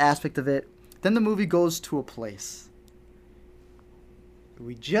like that aspect of it. Then the movie goes to a place.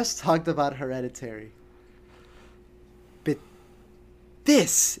 We just talked about Hereditary. But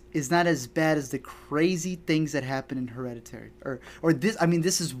this is not as bad as the crazy things that happen in Hereditary. Or this, I mean,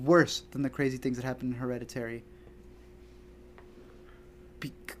 this is worse than the crazy things that happen in Hereditary.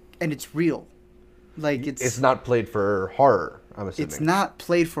 And it's real. Like, it's not played for horror, I'm assuming. It's not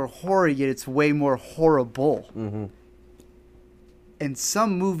played for horror, yet it's way more horrible. Mm-hmm. And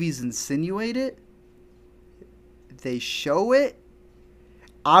some movies insinuate it. They show it.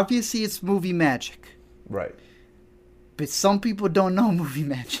 Obviously, it's movie magic. Right. But some people don't know movie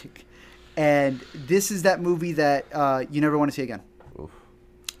magic. And this is that movie that you never want to see again. Oof.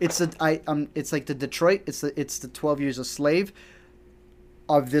 It's like the Detroit. It's the 12 Years a Slave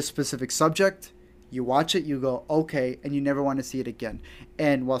of this specific subject. You watch it, you go, okay, and you never want to see it again.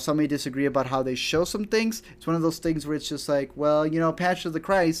 And while some may disagree about how they show some things, it's one of those things where it's just like, well, Passion of the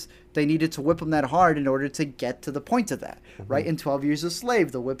Christ, they needed to whip him that hard in order to get to the point of that, right? In 12 Years a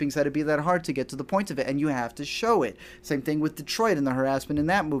Slave, the whippings had to be that hard to get to the point of it, and you have to show it. Same thing with Detroit and the harassment in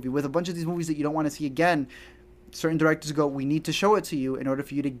that movie. With a bunch of these movies that you don't want to see again, certain directors go, we need to show it to you in order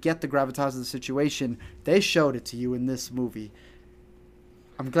for you to get the gravitas of the situation. They showed it to you in this movie.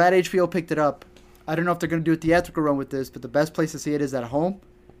 I'm glad HBO picked it up. I don't know if they're going to do a theatrical run with this, but the best place to see it is at home,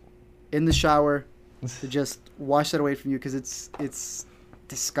 in the shower, to just wash that away from you, because it's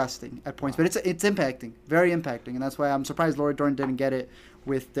disgusting at points. But it's impacting, very impacting, and that's why I'm surprised Laura Dern didn't get it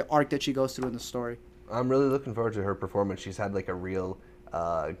with the arc that she goes through in the story. I'm really looking forward to her performance. She's had like a real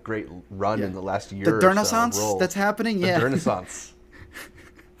great run in the last year. The Dernaissance that's happening, the Dernaissance,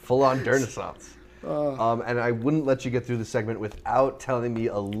 full-on Dernaissance. And I wouldn't let you get through the segment without telling me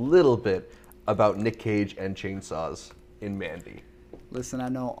a little bit about Nick Cage and chainsaws in Mandy. Listen, I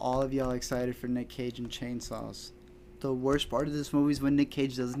know all of y'all excited for Nick Cage and chainsaws. The worst part of this movie is when Nick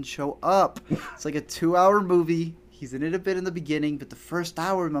Cage doesn't show up. It's like a 2-hour movie. He's in it a bit in the beginning, but the first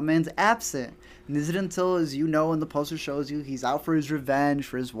hour, my man's absent. And this is until, as you know, and the poster shows you, he's out for his revenge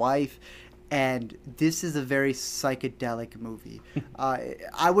for his wife. And this is a very psychedelic movie.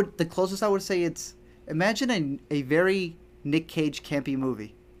 The closest I would say it's, imagine a very Nick Cage campy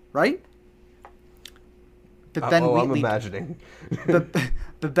movie, right? But Ben Wheatley, I'm imagining.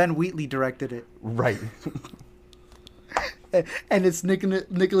 but Ben Wheatley directed it. Right. And it's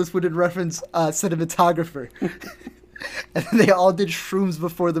Nicholas Wood in reference cinematographer. And they all did shrooms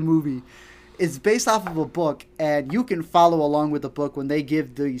before the movie. It's based off of a book, and you can follow along with the book when they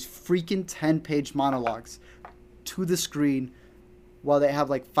give these freaking 10-page monologues to the screen while they have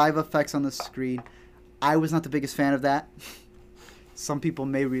like 5 effects on the screen. I was not the biggest fan of that. Some people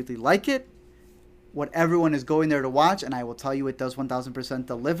may really like it. What everyone is going there to watch, and I will tell you it does 1000%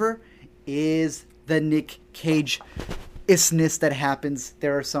 deliver, is the Nick Cage-ishness that happens.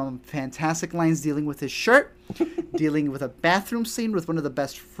 There are some fantastic lines dealing with his shirt, dealing with a bathroom scene with one of the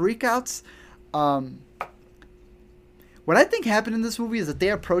best freakouts. What I think happened in this movie is that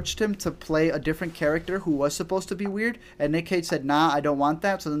they approached him to play a different character who was supposed to be weird, and Nick Cage said, nah, I don't want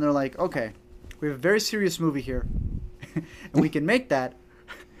that. So then they're like, okay, we have a very serious movie here, and we can make that,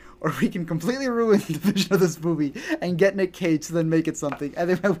 or we can completely ruin the vision of this movie and get Nick Cage to then make it something. And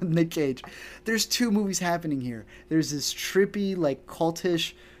they went with Nick Cage. There's 2 movies happening here. There's this trippy, like,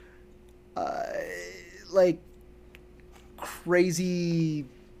 cultish, like, crazy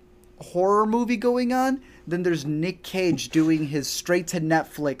horror movie going on. Then there's Nick Cage doing his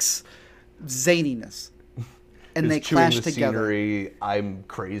straight-to-Netflix zaniness. And they clash the together. Scenery, I'm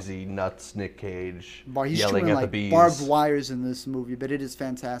crazy, nuts, Nick Cage, He's yelling chewing at like the bees. barbed wires in this movie, but it is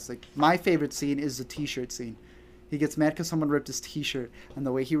fantastic. My favorite scene is the T-shirt scene. He gets mad because someone ripped his T-shirt, and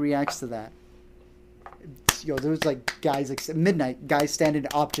the way he reacts to that. There's like guys, like midnight guys standing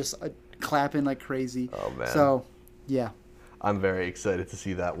up, just clapping like crazy. Oh man! So, yeah. I'm very excited to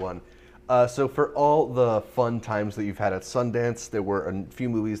see that one. So for all the fun times that you've had at Sundance, there were a few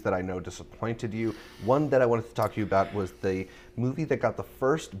movies that I know disappointed you. One that I wanted to talk to you about was the movie that got the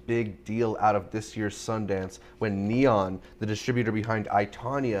first big deal out of this year's Sundance when Neon, the distributor behind I,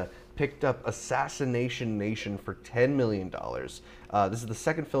 Tonya, picked up Assassination Nation for $10 million. This is the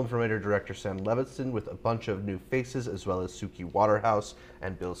second film from writer-director Sam Levinson with a bunch of new faces, as well as Suki Waterhouse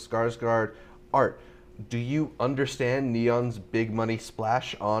and Bill Skarsgård. Art, do you understand Neon's big money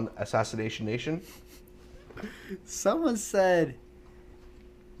splash on Assassination Nation? Someone said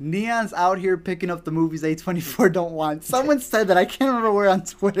Neon's out here picking up the movies A24 don't want. Someone said that. I can't remember where on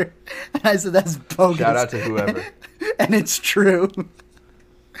Twitter. And I said, that's bogus. Shout out to whoever. And it's true.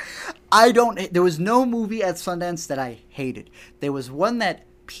 There was no movie at Sundance that I hated. There was one that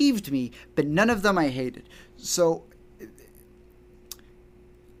peeved me, but none of them I hated. So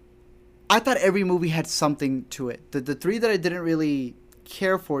I thought every movie had something to it. The 3 that I didn't really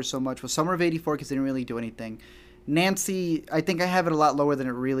care for so much was Summer of '84 because they didn't really do anything. Nancy, I think I have it a lot lower than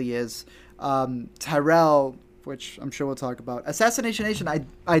it really is. Tyrell, which I'm sure we'll talk about. Assassination Nation,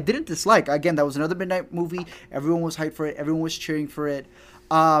 I didn't dislike. Again, that was another midnight movie. Everyone was hyped for it. Everyone was cheering for it.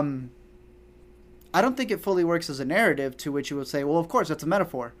 I don't think it fully works as a narrative, to which you would say, well, of course, that's a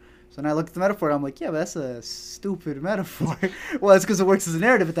metaphor. So now I look at the metaphor and I'm like, yeah, but that's a stupid metaphor. Well, it's because it works as a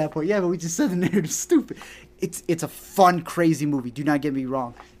narrative at that point. Yeah, but we just said the narrative's stupid. It's a fun, crazy movie. Do not get me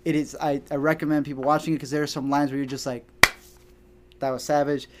wrong. It is. I recommend people watching it because there are some lines where you're just like, that was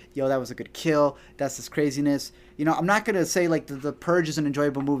savage. Yo, that was a good kill. That's this craziness. You know, I'm not going to say like the Purge is an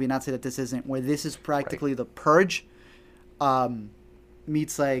enjoyable movie and not say that this isn't, where this is practically the Purge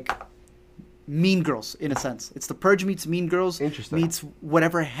meets like Mean Girls in a sense. It's the Purge meets Mean Girls meets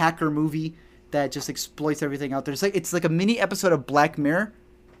whatever hacker movie that just exploits everything out there. It's like a mini episode of Black Mirror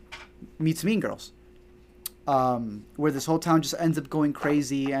meets Mean Girls. Where this whole town just ends up going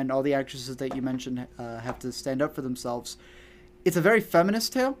crazy and all the actresses that you mentioned have to stand up for themselves. It's a very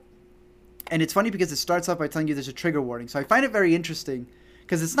feminist tale, and it's funny because it starts off by telling you there's a trigger warning. So I find it very interesting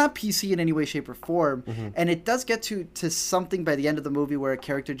because it's not PC in any way, shape, or form, and it does get to something by the end of the movie where a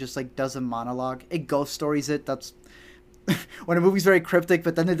character just like does a monologue. It ghost stories it. That's when a movie's very cryptic,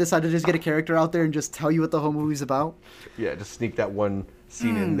 but then they decide to just get a character out there and just tell you what the whole movie's about. Yeah, just sneak that one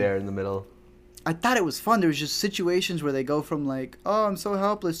scene in there in the middle. I thought it was fun. There was just situations where they go from like, oh, I'm so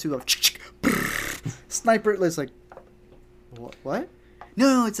helpless to go sniper. It's like, what?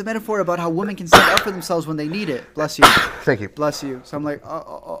 No, it's a metaphor about how women can stand up for themselves when they need it. Bless you. Thank you. Bless you. So I'm like,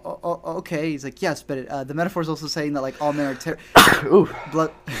 okay. He's like, yes, but the metaphor is also saying that like all men are Ooh.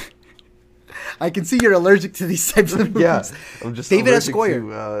 Blood. I can see you're allergic to these types of movies. Yeah, I'm just David allergic S.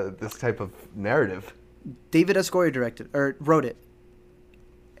 Goyer. to this type of narrative. David S. Goyer wrote it.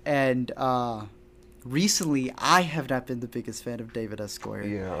 And recently, I have not been the biggest fan of David S. Goyer.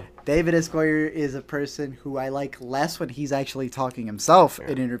 Yeah. David S. Goyer is a person who I like less when he's actually talking himself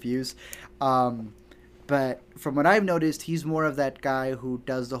in interviews. But from what I've noticed, he's more of that guy who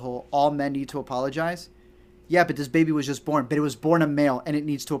does the whole all men need to apologize. Yeah, but this baby was just born. But it was born a male, and it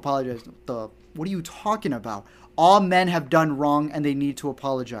needs to apologize. What are you talking about? All men have done wrong, and they need to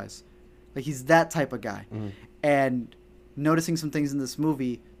apologize. Like, he's that type of guy. Mm-hmm. And noticing some things in this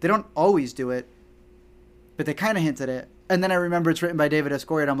movie, they don't always do it, but they kind of hint at it. And then I remember it's written by David S.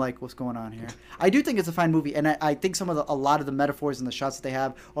 Goyer, and I'm like, what's going on here? I do think it's a fine movie, and I think a lot of the metaphors and the shots that they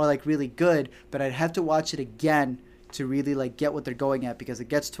have are like really good, but I'd have to watch it again to really like get what they're going at, because it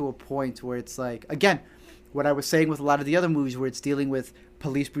gets to a point where it's like, again, what I was saying with a lot of the other movies where it's dealing with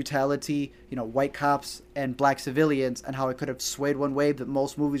police brutality, you know, white cops and black civilians, and how it could have swayed one way, but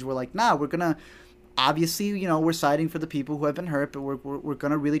most movies were like, nah, we're gonna, obviously, you know, we're siding for the people who have been hurt, but we're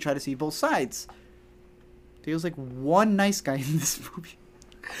gonna really try to see both sides. There's like one nice guy in this movie.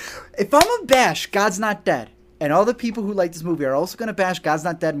 If I'm gonna bash God's Not Dead, and all the people who like this movie are also gonna bash God's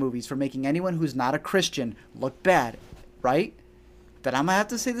Not Dead movies for making anyone who's not a Christian look bad, right? Then I'm gonna have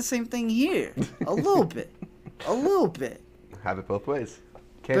to say the same thing here. A little bit. A little bit. Have it both ways.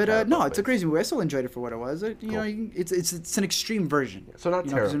 But no, it's a crazy movie. I still enjoyed it for what it was. You know, it's an extreme version. So not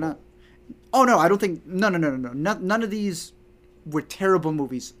terrible. Oh no, I don't think. No. None of these were terrible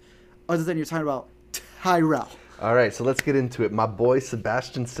movies, other than you're talking about Tyrell. All right, so let's get into it. My boy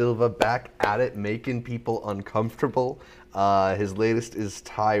Sebastian Silva back at it, making people uncomfortable. His latest is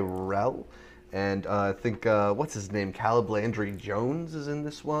Tyrell. And I think, what's his name? Caleb Landry Jones is in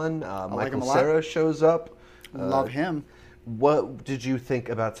this one. Michael Cera shows up. Love him. What did you think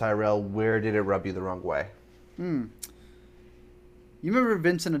about Tyrell? Where did it rub you the wrong way? You remember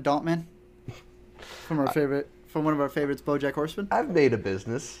Vincent Adultman? From one of our favorites, BoJack Horseman? I've made a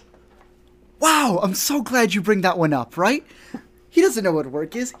business. Wow, I'm so glad you bring that one up, right? He doesn't know what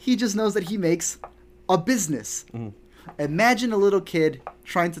work is. He just knows that he makes a business. Mm. Imagine a little kid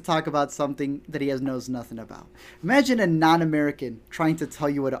trying to talk about something that he knows nothing about. Imagine a non-American trying to tell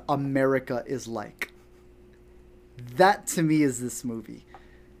you what America is like. That, to me, is this movie.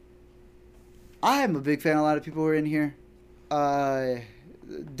 I am a big fan of a lot of people who are in here.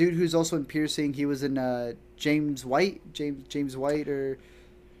 Dude who's also in Piercing, he was in James White, or...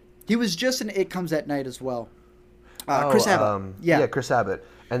 He was just in It Comes at Night as well. Chris Abbott. Yeah, Chris Abbott.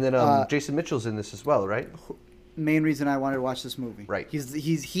 And then Jason Mitchell's in this as well, right? Main reason I wanted to watch this movie. Right.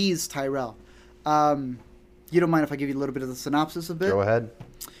 He's Tyrell. You don't mind if I give you a little bit of the synopsis a bit? Go ahead.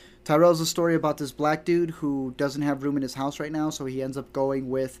 Tyrell's a story about this black dude who doesn't have room in his house right now, so he ends up going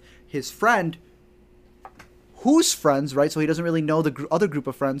with his friend, who's friends, right? So he doesn't really know the other group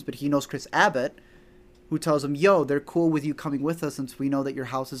of friends, but he knows Chris Abbott, who tells him, yo, they're cool with you coming with us since we know that your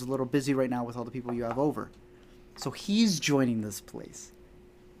house is a little busy right now with all the people you have over. So he's joining this place.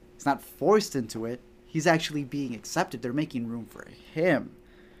 He's not forced into it. He's actually being accepted. They're making room for him.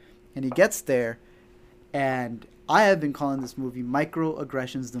 And he gets there, and I have been calling this movie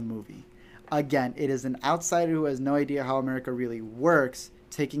Microaggressions the Movie. Again, it is an outsider who has no idea how America really works,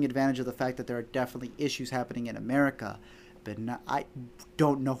 taking advantage of the fact that there are definitely issues happening in America. But I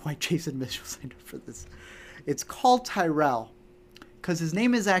don't know why Jason Mitchell signed up for this. It's called Tyrell, because his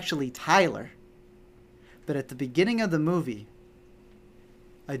name is actually Tyler. But at the beginning of the movie,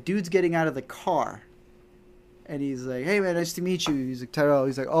 a dude's getting out of the car, and he's like, "Hey man, nice to meet you." He's like, "Tyrell."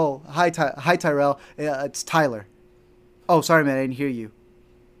 He's like, "Oh, hi Tyrell. It's Tyler." "Oh, sorry man, I didn't hear you."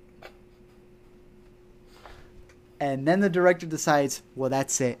 And then the director decides, well,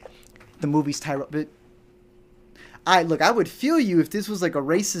 that's it. The movie's Tyrell. But I would feel you if this was like a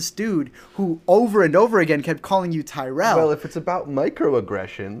racist dude who over and over again kept calling you Tyrell. Well, if it's about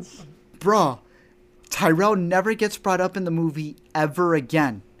microaggressions. Bruh, Tyrell never gets brought up in the movie ever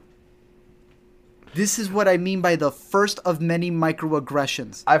again. This is what I mean by the first of many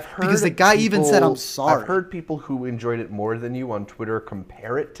microaggressions. I've heard because the guy even said, "I'm sorry." I've heard people who enjoyed it more than you on Twitter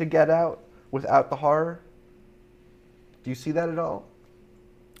compare it to Get Out without the horror. Do you see that at all?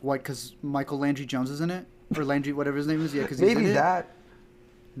 What, because Michael Landry Jones is in it? Or Landry, whatever his name is? Yeah, because he's in it? Maybe that.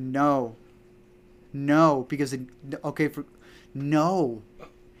 No, because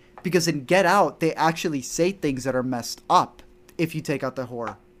because in Get Out they actually say things that are messed up. If you take out the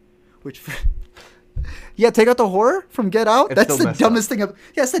horror, take out the horror from Get Out. That's the dumbest thing.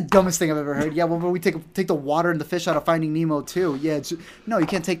 It's the dumbest thing I've ever heard. Yeah, well, we take the water and the fish out of Finding Nemo too. Yeah, no, you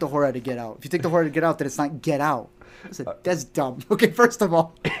can't take the horror out of Get Out. If you take the horror out of Get Out, then it's not Get Out. That's dumb. Okay, first of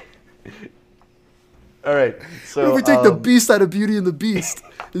all. All right, so if we take the beast out of Beauty and the Beast,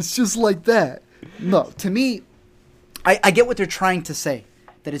 it's just like that. No, to me, I get what they're trying to say.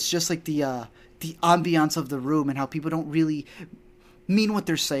 That it's just like the ambiance of the room and how people don't really mean what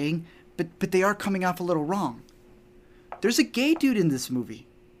they're saying, but they are coming off a little wrong. There's a gay dude in this movie.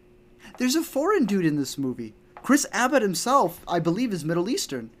 There's a foreign dude in this movie. Chris Abbott himself, I believe, is Middle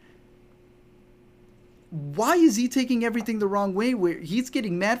Eastern. Why is he taking everything the wrong way? Where he's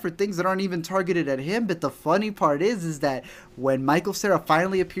getting mad for things that aren't even targeted at him. But the funny part is that when Michael Cera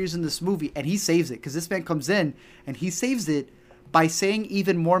finally appears in this movie and he saves it, because this man comes in and he saves it by saying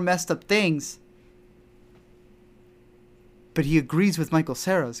even more messed up things. But he agrees with Michael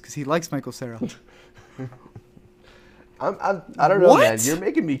Cera's because he likes Michael Cera. I don't know, man. You're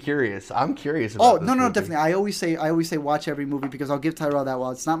making me curious. I'm curious about this movie. Definitely. I always say watch every movie because I'll give Tyrell that.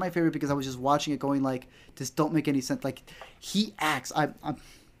 While it's not my favorite because I was just watching it going like, this don't make any sense. Like, he acts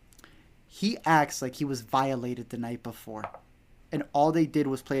like he was violated the night before. And all they did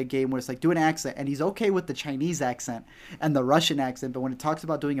was play a game where it's like, do an accent. And he's okay with the Chinese accent and the Russian accent. But when it talks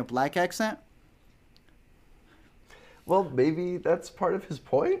about doing a black accent. Well, maybe that's part of his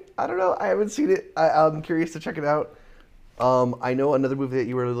point. I don't know. I haven't seen it. I'm curious to check it out. I know another movie that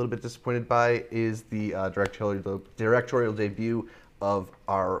you were a little bit disappointed by is the directorial debut of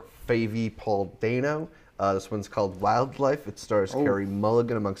our favy Paul Dano. This one's called Wildlife. It stars Carey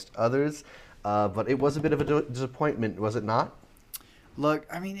Mulligan, amongst others. But it was a bit of a disappointment, was it not? Look,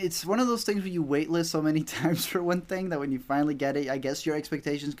 I mean, it's one of those things where you waitlist so many times for one thing that when you finally get it, I guess your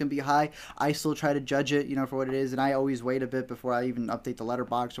expectations can be high. I still try to judge it, for what it is, and I always wait a bit before I even update the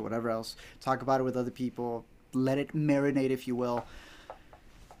letterbox or whatever else. Talk about it with other people. Let it marinate, if you will.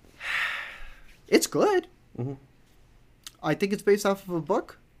 It's good. Mm-hmm. I think it's based off of a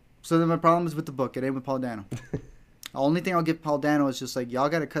book. So then my problem is with the book. It ain't with Paul Dano. The only thing I'll give Paul Dano is just like, y'all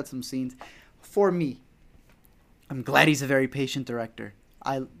got to cut some scenes. For me, I'm glad he's a very patient director.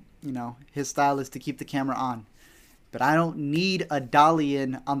 His style is to keep the camera on. But I don't need a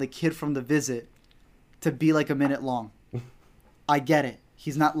dolly-in on the kid from The Visit to be like a minute long. I get it.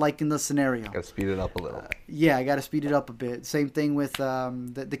 He's not liking the scenario. Got to speed it up a little. I got to speed it up a bit. Same thing with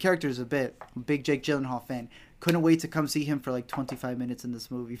the characters a bit. I'm a big Jake Gyllenhaal fan. Couldn't wait to come see him for like 25 minutes in this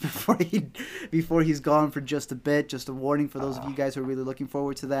movie before he's gone for just a bit. Just a warning for those of you guys who are really looking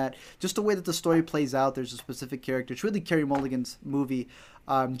forward to that. Just the way that the story plays out. There's a specific character. It's really Carey Mulligan's movie,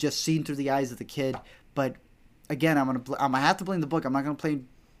 just seen through the eyes of the kid. But again, I'm gonna have to blame the book. I'm not gonna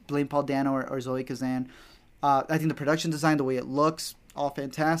blame Paul Dano or Zoe Kazan. I think the production design, the way it looks, all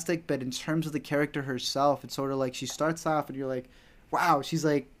fantastic, but in terms of the character herself, it's sort of like she starts off and you're like, wow, she's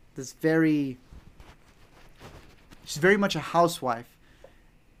like this she's very much a housewife.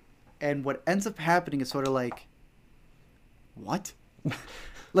 And what ends up happening is sort of like, what?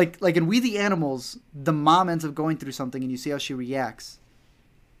 like in We the Animals, the mom ends up going through something and you see how she reacts.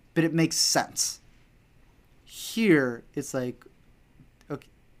 But it makes sense. Here, it's like, okay,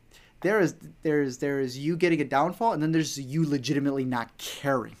 there is you getting a downfall, and then there's you legitimately not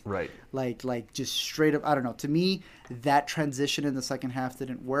caring. Right. Like just straight up. I don't know. To me, that transition in the second half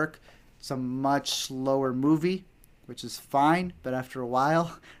didn't work. It's a much slower movie, which is fine. But after a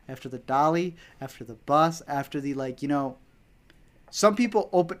while, after the dolly, after the bus, after the some people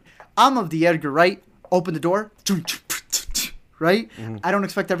open. I'm of the Edgar Wright. Open the door. Right? Mm-hmm. I don't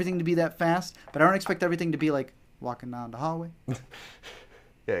expect everything to be that fast, but I don't expect everything to be like walking down the hallway.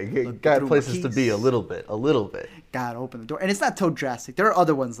 Yeah, you got places to be a little bit. Gotta open the door. And it's not so drastic. There are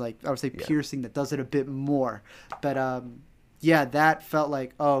other ones, like, I would say Piercing, that does it a bit more. But, yeah, that felt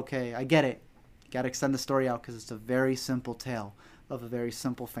like, oh, okay, I get it. Gotta extend the story out because it's a very simple tale of a very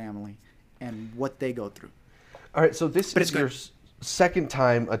simple family and what they go through. All right, so this is your second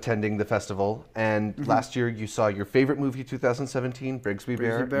time attending the festival, and last year you saw your favorite movie, 2017, Brigsby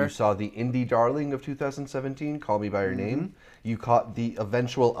Bear. You saw the indie darling of 2017, Call Me by Your Name. You caught the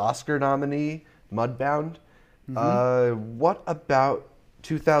eventual Oscar nominee, Mudbound. What about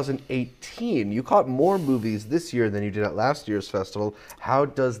 2018? You caught more movies this year than you did at last year's festival. How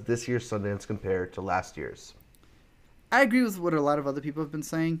does this year's Sundance compare to last year's? I agree with what a lot of other people have been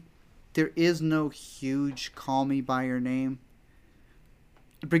saying. There is no huge Call Me by Your Name.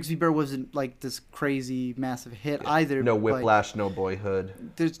 Brigsby Bear wasn't like this crazy massive hit either. No Whiplash, no Boyhood.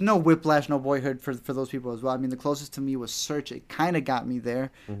 There's no Whiplash, no Boyhood for those people as well. I mean, the closest to me was Search. It kind of got me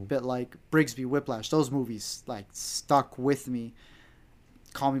there, but like Brigsby, Whiplash, those movies like stuck with me.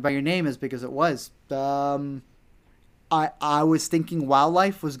 Call Me by Your Name, as big as it was. I was thinking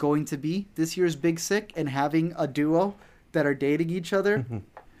Wildlife was going to be this year's Big Sick, and having a duo that are dating each other,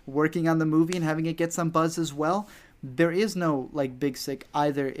 working on the movie and having it get some buzz as well. There is no like Big Sick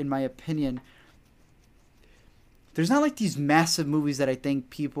either, in my opinion. There's not like these massive movies that I think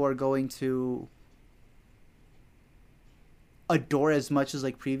people are going to adore as much as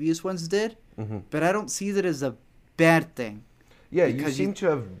like previous ones did. But I don't see that as a bad thing. Yeah, you seem to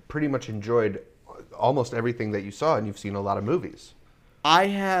have pretty much enjoyed almost everything that you saw, and you've seen a lot of movies. I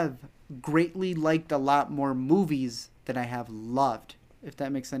have greatly liked a lot more movies than I have loved, if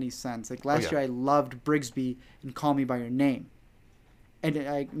that makes any sense. Like last year, I loved Brigsby and Call Me by Your Name, and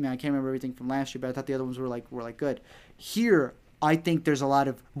I can't remember everything from last year, but I thought the other ones were good. Here, I think there's a lot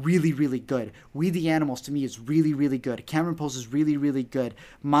of really, really good. We the Animals to me is really, really good. Cameron Post is really, really good.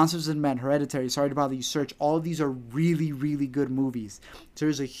 Monsters and Men, Hereditary, Sorry to Bother You, Search. All of these are really, really good movies. So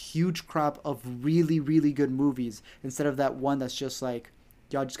there's a huge crop of really, really good movies instead of that one that's just like,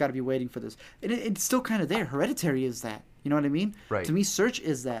 y'all just got to be waiting for this. And it's still kind of there. Hereditary is that. You know what I mean? Right. To me, Search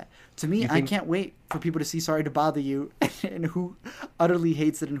is that. To me, I can't wait for people to see Sorry to Bother You and who utterly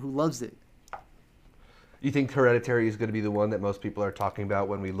hates it and who loves it. You think Hereditary is going to be the one that most people are talking about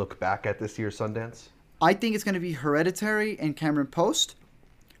when we look back at this year's Sundance? I think it's going to be Hereditary and Cameron Post,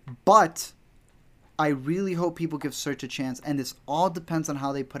 but I really hope people give Search a chance, and this all depends on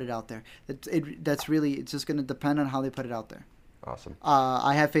how they put it out there. It's just going to depend on how they put it out there. Awesome.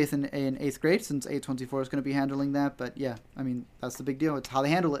 I have faith in 8th grade, since A24 is going to be handling that, but yeah, I mean, that's the big deal. It's how they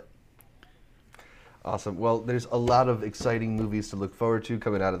handle it. Awesome. Well, there's a lot of exciting movies to look forward to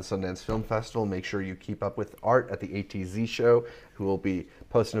coming out of the Sundance Film Festival. Make sure you keep up with Art at the ATZ show, who will be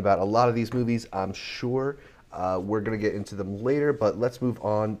posting about a lot of these movies, I'm sure. We're going to get into them later, but let's move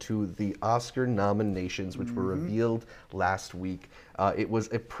on to the Oscar nominations, which were revealed last week. It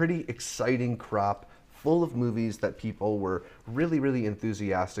was a pretty exciting crop full of movies that people were really, really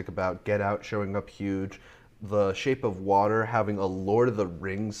enthusiastic about. Get Out showing up huge. The Shape of Water having a Lord of the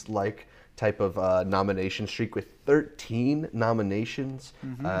Rings-like type of nomination streak with 13 nominations.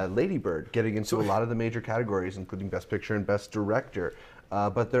 Lady Bird getting into a lot of the major categories, including Best Picture and Best Director.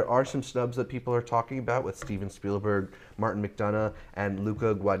 But there are some snubs that people are talking about, with Steven Spielberg, Martin McDonagh, and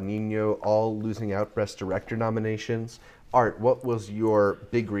Luca Guadagnino all losing out Best Director nominations. Art, what was your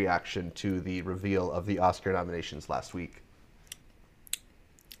big reaction to the reveal of the Oscar nominations last week?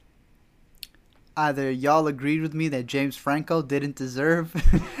 Either y'all agreed with me that James Franco didn't deserve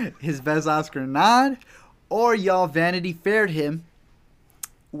his Best Oscar nod, or y'all Vanity Faired him.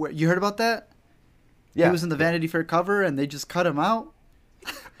 You heard about that? Yeah. He was in the Vanity Fair cover, and they just cut him out.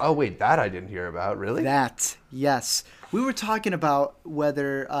 Oh, wait, that I didn't hear about, really? That, yes. We were talking about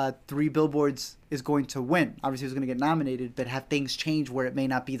whether Three Billboards is going to win. Obviously, he's going to get nominated, but have things changed where it may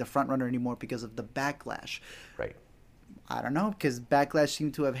not be the frontrunner anymore because of the backlash. Right. I don't know, because backlash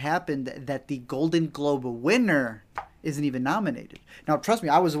seemed to have happened that the Golden Globe winner isn't even nominated. Now, trust me,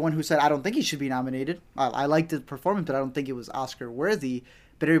 I was the one who said I don't think he should be nominated. I liked the performance, but I don't think it was Oscar worthy.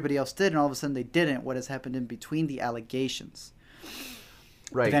 But everybody else did, and all of a sudden they didn't. What has happened in between the allegations?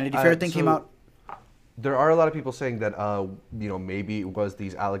 Right. The Vanity Fair thing came out. There are a lot of people saying that, maybe it was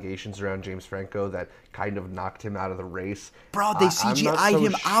these allegations around James Franco that kind of knocked him out of the race. Bro, they I'm not CGI'd so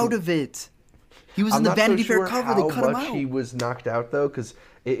him out of it. He was I'm in the not so Vanity Fair sure cover. They how cut him much out. he was knocked out though, because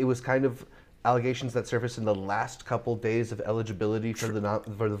it was kind of allegations that surfaced in the last couple days of eligibility for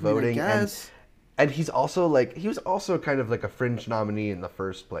the voting, guess. and he was also kind of like a fringe nominee in the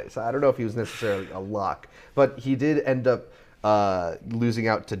first place. I don't know if he was necessarily a lock, but he did end up losing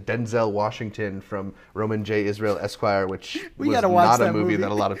out to Denzel Washington from Roman J. Israel Esquire, which We was gotta watch not a that movie movie.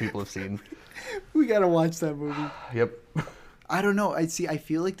 that a lot of people have seen. We gotta watch that movie. Yep. I don't know. I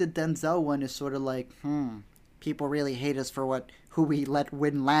feel like the Denzel one is sort of like, people really hate us for who we let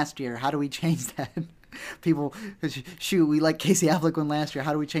win last year. How do we change that? People, shoot, we let Casey Affleck win last year.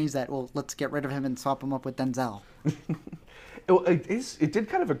 How do we change that? Well, let's get rid of him and swap him up with Denzel. It did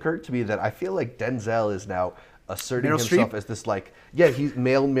kind of occur to me that I feel like Denzel is now asserting Meryl himself Streep? as this he's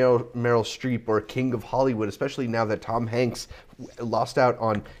male Meryl Streep or king of Hollywood, especially now that Tom Hanks lost out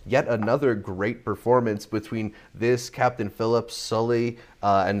on yet another great performance between this, Captain Phillips, Sully,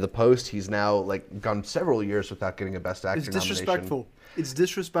 and The Post. He's now gone several years without getting a Best Actor It's nomination. disrespectful. It's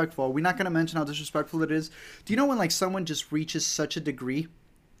disrespectful. We're not going to mention how disrespectful it is. Do you know when someone just reaches such a degree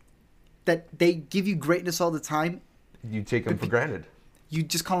that they give you greatness all the time, You take him for granted. you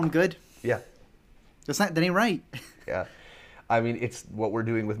just call them good? Yeah. That ain't right. Yeah. I mean, it's what we're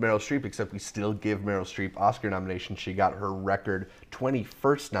doing with Meryl Streep, except we still give Meryl Streep Oscar nomination. She got her record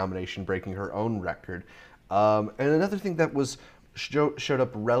 21st nomination, breaking her own record. And another thing that showed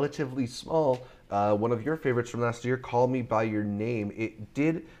up relatively small, one of your favorites from last year, Call Me By Your Name. It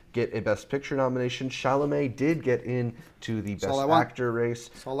did get a Best Picture nomination. Chalamet did get into the Best Actor race.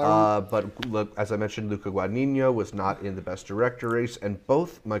 But look, as I mentioned, Luca Guadagnino was not in the Best Director race, and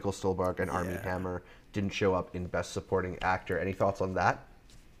both Michael Stuhlbarg and Armie Hammer didn't show up in Best Supporting Actor. Any thoughts on that?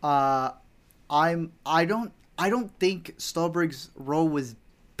 I don't think Stolberg's role was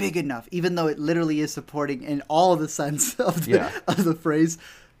big enough, even though it literally is supporting in all the sense of the phrase.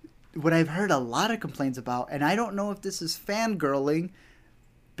 What I've heard a lot of complaints about, and I don't know if this is fangirling,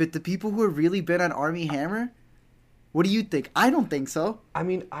 but the people who have really been on Armie Hammer, what do you think? I don't think so. I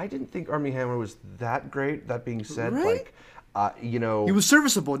mean, I didn't think Armie Hammer was that great. That being said, Right? he was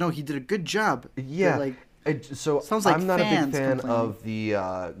serviceable. No, he did a good job. Yeah. Sounds like I'm not a big fans fan complaining. of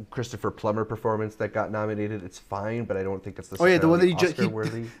the Christopher Plummer performance that got nominated. It's fine, but I don't think it's the one that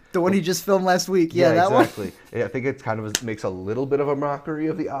Oscar-worthy. The one he just filmed last week. Yeah, that exactly. one. Yeah, I think it kind of makes a little bit of a mockery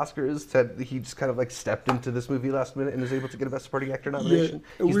of the Oscars that he just kind of stepped into this movie last minute and was able to get a Best Supporting Actor nomination.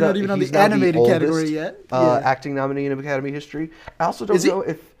 Yeah. We're not even on the animated category yet. Acting nominee in Academy history. I also don't know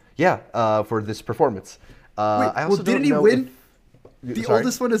if for this performance. I also didn't don't he know win if, the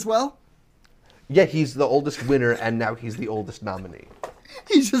oldest one as well? Yeah, he's the oldest winner, and now he's the oldest nominee.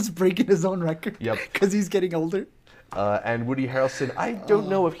 He's just breaking his own record. Yep. Because he's getting older. And Woody Harrelson, I don't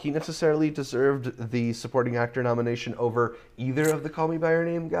know if he necessarily deserved the supporting actor nomination over either of the Call Me By Your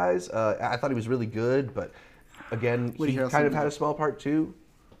Name guys. I thought he was really good, but again, Woody he Harrelson kind of had a small part too.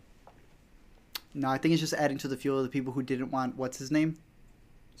 No, I think it's just adding to the fuel of the people who didn't want, what's his name?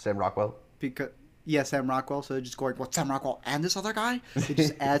 Sam Rockwell. Sam Rockwell. So they're just going, what's Sam Rockwell and this other guy? It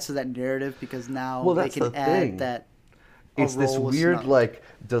just adds to that narrative because now they can add that. It's this weird,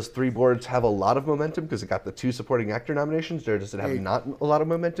 does Three Boards have a lot of momentum because it got the 2 supporting actor nominations, or does it have not a lot of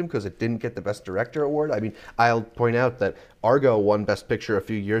momentum because it didn't get the Best Director award? I mean, I'll point out that Argo won Best Picture a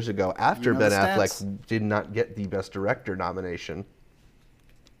few years ago after Ben Affleck did not get the Best Director nomination.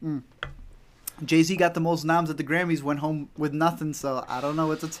 Jay-Z got the most noms at the Grammys, went home with nothing, so I don't know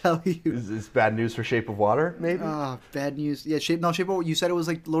what to tell you. Is this bad news for Shape of Water, maybe? Oh, bad news. Yeah, Shape of Water, you said it was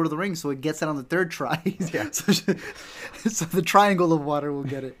like Lord of the Rings, so it gets it on the 3rd try. Yeah. so the Triangle of Water will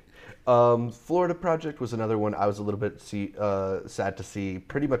get it. Florida Project was another one I was a little bit sad to see.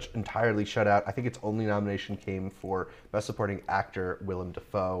 Pretty much entirely shut out. I think its only nomination came for Best Supporting Actor, Willem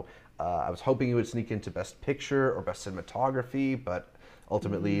Dafoe. I was hoping it would sneak into Best Picture or Best Cinematography, but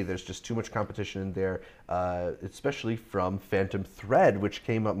ultimately, there's just too much competition in there, especially from Phantom Thread, which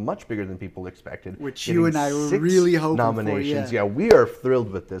came up much bigger than people expected. Which you and I were really hoping nominations. for. Yeah, we are thrilled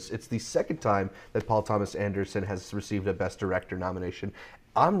with this. It's the second time that Paul Thomas Anderson has received a Best Director nomination.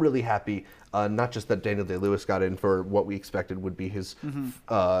 I'm really happy, not just that Daniel Day-Lewis got in for what we expected would be his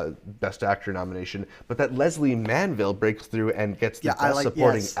Best Actor nomination, but that Leslie Manville breaks through and gets the Best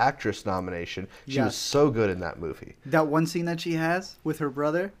Supporting Actress nomination. She was so good in that movie. That one scene that she has with her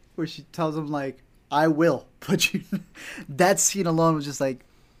brother, where she tells him, I will put you... That scene alone was just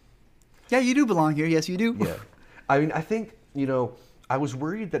yeah, you do belong here. Yes, you do. Yeah. I mean, I think, I was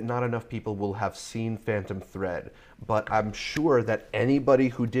worried that not enough people will have seen Phantom Thread, but I'm sure that anybody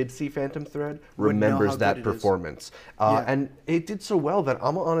who did see Phantom Thread Would know how remembers good that it is. performance. Yeah. And it did so well that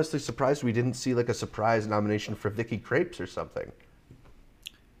I'm honestly surprised we didn't see like a surprise nomination for Vicky Krieps or something.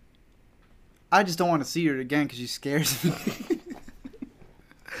 I just don't want to see her again because she scares me.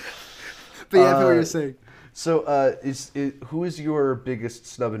 But yeah, I feel what you're saying. So, who is your biggest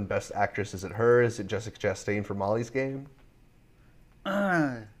snub in Best Actress? Is it her? Is it Jessica Chastain for Molly's Game?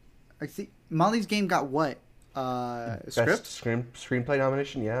 I think Molly's Game got what? Script? Best screenplay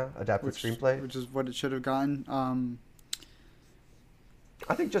nomination, yeah, adapted screenplay. Which is what it should have gotten.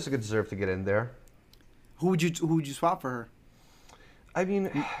 I think Jessica deserved to get in there. Who would you swap for her? I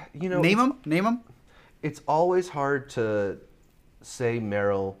mean, you know, Name them. it's always hard to say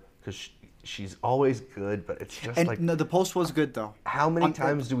Meryl because she's always good, but it's just And like no, the post was good though. how many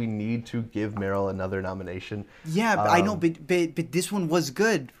times do we need to give Meryl another nomination? Yeah, but I know, but this one was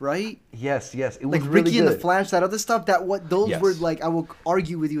good, right? Yes, it was Like really Ricky good. and the Flash, that other stuff. Those Yes. were like, I will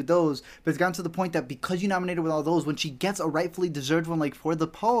argue with you with those, but it's gotten to the point that because you nominated with all those, when she gets a rightfully deserved one, like for the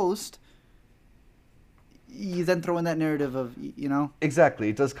post, you then throw in that narrative of, you know. Exactly,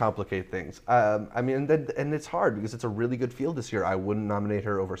 it does complicate things. I mean, and it's hard because it's a really good field this year. I wouldn't nominate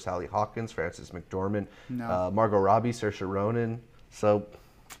her over Sally Hawkins, Frances McDormand, No. Margot Robbie, Saoirse Ronan. So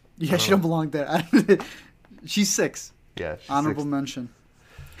Yeah, she don't belong there. She's 6. yeah, she's Honorable sixth. mention.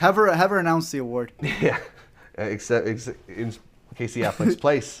 Have her announce the award. Yeah, except in Casey Affleck's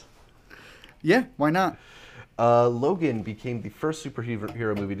place. Yeah, why not? Logan became the first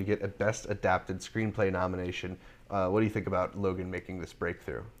superhero movie to get a Best Adapted Screenplay nomination. What do you think about Logan making this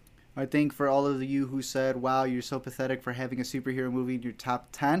breakthrough? I think for all of you who said, wow, you're so pathetic for having a superhero movie in your top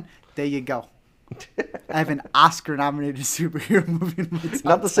 10, there you go. I have an Oscar-nominated superhero movie in my top 10.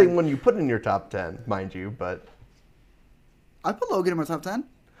 Not the same one you put in your top 10, mind you, but... I put Logan in my top 10.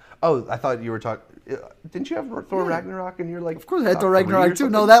 Oh, I thought you were talking... Didn't you have Thor Ragnarok in your, like... Of course I had top Thor 3 or Ragnarok too.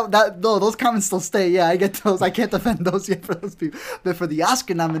 No, something? no, those comments still stay. Yeah, I get those. I can't defend those yet for those people. But for the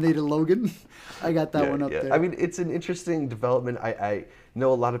Oscar-nominated Logan, I got that one up there. I mean, it's an interesting development. I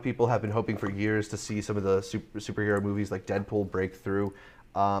know a lot of people have been hoping for years to see some of the superhero movies like Deadpool break through.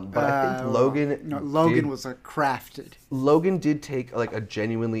 But I think Logan was crafted. Logan did take like a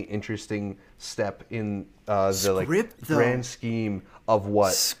genuinely interesting step in the like Script, though. grand scheme of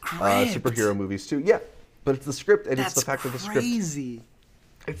what superhero movies do. Yeah, but it's the script and it's the fact that the script. Crazy.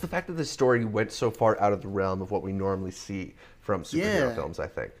 It's the fact that the story went so far out of the realm of what we normally see from superhero films, I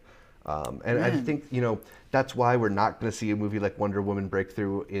think. I think, you know, that's why we're not going to see a movie like Wonder Woman break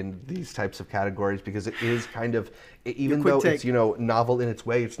through in these types of categories, because it is kind of, even though it's, you know, novel in its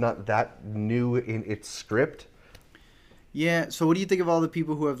way, it's not that new in its script. Yeah, so what do you think of all the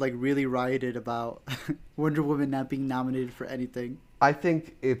people who have like really rioted about Wonder Woman not being nominated for anything? I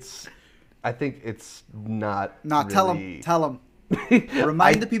think it's not. No, really... tell them.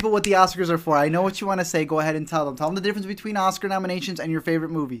 Remind the people what the Oscars are for. I know what you want to say. Go ahead and tell them. Tell them the difference between Oscar nominations and your favorite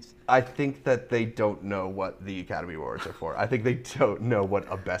movies. I think that they don't know what the Academy Awards are for. I think they don't know what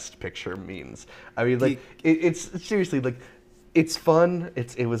a Best Picture means. I mean, like, it's seriously, like, it's fun.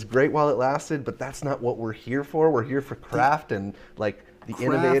 It was great while it lasted, but that's not what we're here for. We're here for craft and, like, the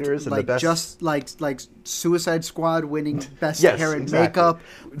innovators and like, the best. Just like Suicide Squad winning Best Yes, Hair and exactly. Makeup,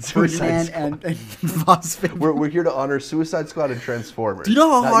 Suicide Ferdinand and Voss Family. We're here to honor Suicide Squad and Transformers. Do you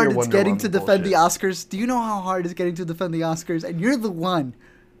know how not hard your it's Wonder getting Woman to defend the bullshit. Oscars? Do you know how hard it's getting to defend the Oscars? And you're the one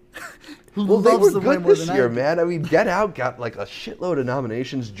who Well, they loves were them way good more this than year, I do. man. I mean, Get Out got like a shitload of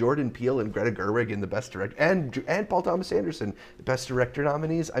nominations. Jordan Peele and Greta Gerwig in the Best Director, and Paul Thomas Anderson, the Best Director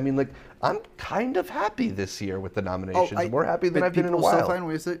nominees. I mean, like, I'm kind of happy this year with the nominations. More happy than but I've been in a people will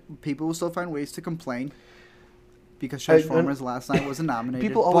while. People will still find ways to complain because Transformers last night wasn't nominated.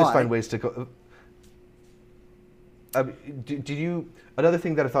 People always find ways to go. Did you? Another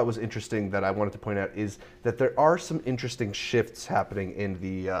thing that I thought was interesting that I wanted to point out is that there are some interesting shifts happening in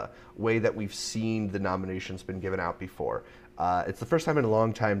the way that we've seen the nominations been given out before. It's the first time in a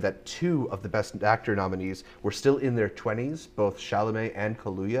long time that 2 of the Best Actor nominees were still in their 20s. Both Chalamet and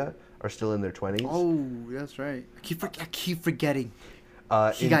Kaluuya are still in their 20s. Oh, that's right. I keep forgetting.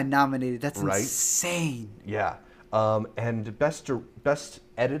 He got nominated. That's insane. Yeah. And best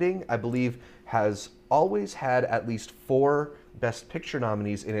editing, I believe, has always had at least 4 Best Picture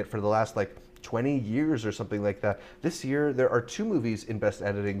nominees in it for the last, like, 20 years or something like that. This year, there are 2 movies in Best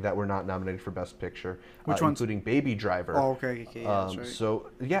Editing that were not nominated for Best Picture, including Baby Driver. Oh, okay. Yeah, that's right. So,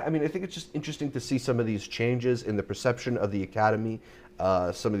 yeah, I mean, I think it's just interesting to see some of these changes in the perception of the Academy,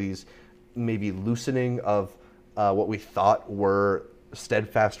 some of these maybe loosening of what we thought were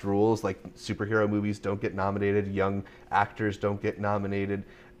steadfast rules, like superhero movies don't get nominated, young actors don't get nominated.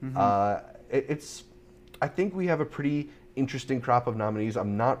 It's I think we have a pretty interesting crop of nominees.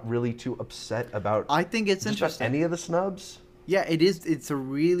 I'm not really too upset about I think it's just about interesting. any of the snubs. Yeah, it is. It's a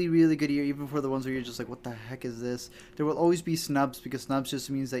really, really good year, even for the ones where you're just like, what the heck is this? There will always be snubs because snubs just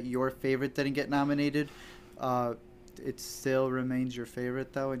means that your favorite didn't get nominated. It still remains your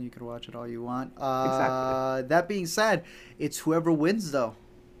favorite, though, and you can watch it all you want. Exactly. That being said, it's whoever wins, though.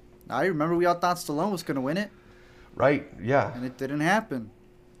 I remember we all thought Stallone was going to win it, Right, yeah. and it didn't happen.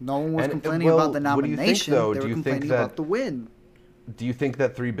 No one was And, complaining well, about the what do you think, nomination. though? They Do were you think complaining that- about the win. Do you think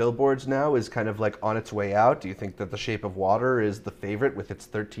that Three Billboards now is kind of like on its way out? Do you think that The Shape of Water is the favorite with its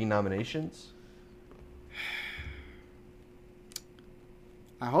 13 nominations?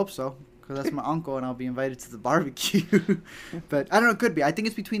 I hope so, because that's my uncle, and I'll be invited to the barbecue. But I don't know, it could be. I think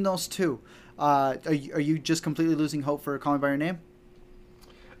it's between those two. Are you just completely losing hope for Call Me by Your Name?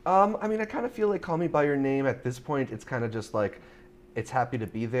 I mean, I kind of feel like Call Me by Your Name at this point. It's kind of just like it's happy to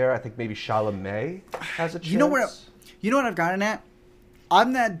be there. I think maybe Chalamet has a chance. You know what I've gotten at?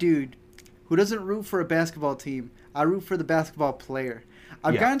 I'm that dude who doesn't root for a basketball team. I root for the basketball player.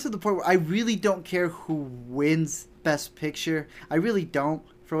 I've gotten to the point where I really don't care who wins Best Picture. I really don't,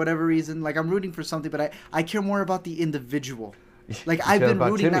 for whatever reason. Like, I'm rooting for something, but I care more about the individual. Like, You I've care been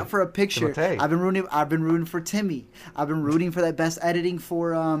about rooting Timmy. not for a picture. Timotei. I've been rooting for Timmy. I've been rooting for that best editing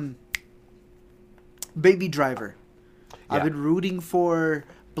for Baby Driver. Yeah. I've been rooting for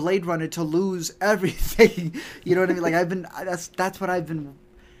Blade Runner to lose everything. You know what I mean? Like, that's what I've been.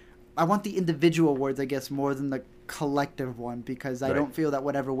 I want the individual awards, I guess, more than the collective one, because I Right. don't feel that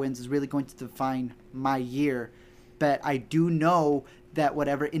whatever wins is really going to define my year. But I do know that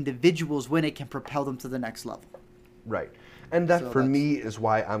whatever individuals win it can propel them to the next level. Right. And that, So for that's- me, is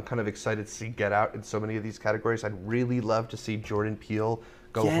why I'm kind of excited to see Get Out in so many of these categories. I'd really love to see Jordan Peele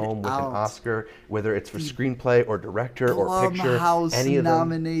go Get home with Out. an Oscar, whether it's for screenplay or director or picture. Blumhouse Any of them.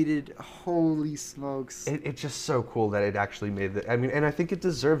 nominated. Holy smokes. It's just so cool that it actually made the. I mean, and I think it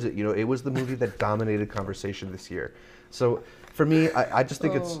deserves it. You know, it was the movie that dominated conversation this year. So for me, I just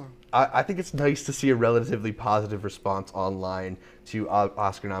think it's. Oh. I think it's nice to see a relatively positive response online to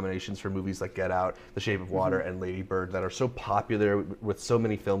Oscar nominations for movies like Get Out, The Shape of Water, and Lady Bird that are so popular with so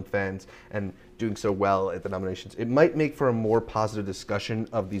many film fans and doing so well at the nominations. It might make for a more positive discussion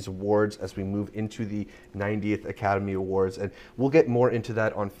of these awards as we move into the 90th Academy Awards, and we'll get more into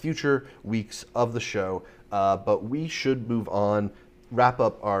that on future weeks of the show. But we should move on, wrap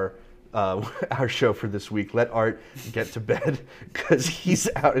up our show for this week. Let Art get to bed because he's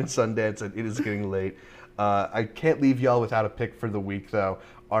out in Sundance and it is getting late. I can't leave y'all without a pick for the week, though.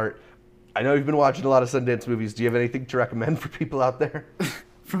 Art, I know you've been watching a lot of Sundance movies. Do you have anything to recommend for people out there?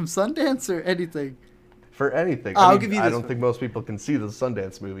 From Sundance or anything? For anything. I'll I mean, give you I this don't one. think most people can see the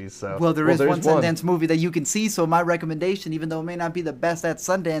Sundance movies. So Well, there is there's one Sundance movie that you can see, so my recommendation, even though it may not be the best at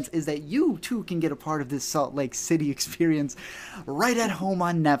Sundance, is that you too can get a part of this Salt Lake City experience right at home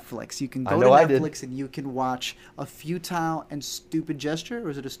on Netflix. You can go to know I did. Netflix and you can watch A Futile and Stupid Gesture, or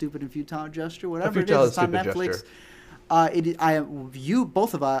is it a stupid and futile gesture? Whatever it Futile is, it's on and Stupid Netflix. Gesture.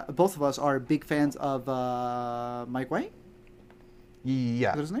 Both of us are big fans of Mike White.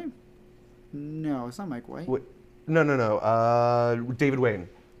 Yeah. Is that his name? No, it's not Mike White. Wait, no. David Wayne.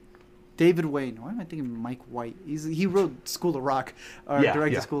 David Wayne. Why am I thinking Mike White? He wrote School of Rock, or Yeah,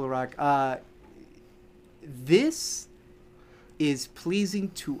 directed yeah. School of Rock. This is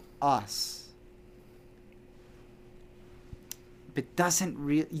pleasing to us, but doesn't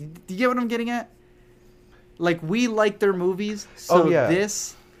really. Do you get what I'm getting at? Like, we like their movies, so Oh, yeah.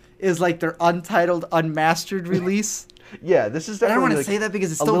 this is like their untitled, unmastered release. Yeah, this is I don't definitely want to like say that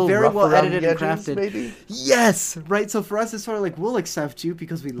because it's a still little very rough well around edited the and edges, crafted. maybe? Yes, right. So for us, it's sort of like we'll accept you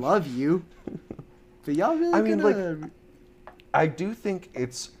because we love you, but y'all really I mean, gonna... I do think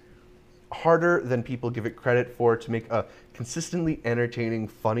it's harder than people give it credit for to make a consistently entertaining,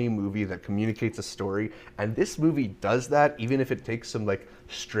 funny movie that communicates a story. And this movie does that, even if it takes some like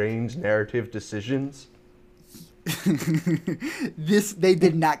strange narrative decisions. They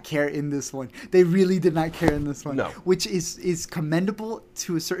did not care in this one. They really did not care in this one. No. Which is commendable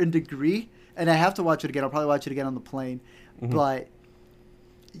to a certain degree. And I have to watch it again. I'll probably watch it again on the plane. Mm-hmm. But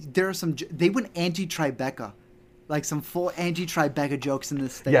there are they went anti-Tribeca. Like some full anti-Tribeca jokes in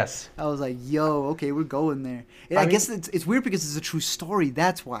this thing. Yes. I was like, yo, okay, we're going there. And I mean- guess it's weird because it's a true story.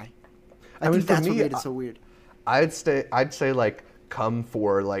 That's why. I mean, think for that's what me, made it so weird. I'd say like come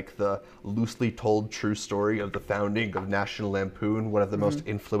for like the loosely told true story of the founding of National Lampoon, one of the most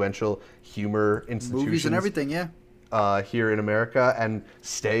influential humor institutions Movies and everything, yeah. here in America, and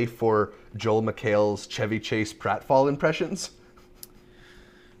stay for Joel McHale's Chevy Chase pratfall impressions.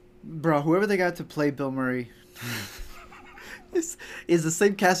 Bro, whoever they got to play Bill Murray is the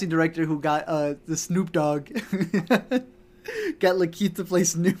same casting director who got the Snoop Dogg. Got Lakeith to play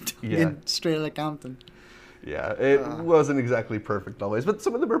Snoop Dogg in Straight Outta Compton. Yeah, it wasn't exactly perfect always, but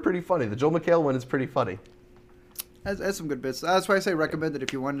some of them are pretty funny. The Joel McHale one is pretty funny. That's some good bits. That's why I say recommend it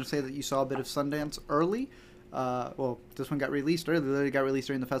if you wanted to say that you saw a bit of Sundance early. Well, this one got released early. Literally got released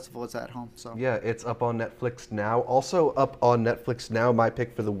during the festival. It's at home. So yeah, it's up on Netflix now. Also up on Netflix now, my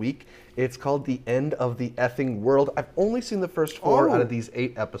pick for the week. It's called The End of the Effing World. I've only seen the first 4 out of these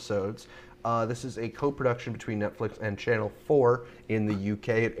 8 episodes. This is a co-production between Netflix and Channel 4 in the UK.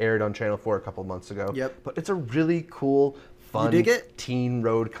 It aired on Channel 4 a couple months ago. Yep. But it's a really cool, fun teen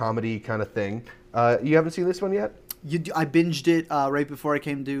road comedy kind of thing. You haven't seen this one yet? I binged it right before I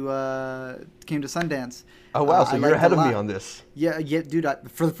came to Sundance. Oh wow! So you're ahead of me on this. Yeah, dude.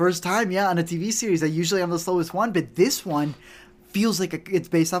 For the first time, on a TV series, I usually am the slowest one, but this one feels like it's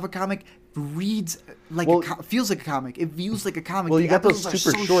based off a comic. Reads like feels like a comic. It views like a comic. Well, you got those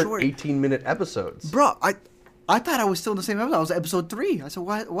super short 18-minute episodes. Bro, I thought I was still in the same episode. I was episode 3. I said,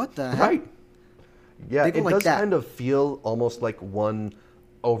 what the heck? Right. Yeah, it like does that. kind of feel almost like one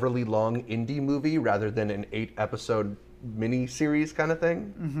overly long indie movie rather than an 8-episode mini-series kind of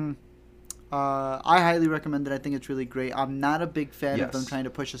thing. Mm-hmm. I highly recommend it. I think it's really great. I'm not a big fan of them trying to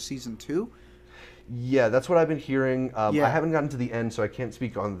push a season 2. Yeah, that's what I've been hearing. I haven't gotten to the end, so I can't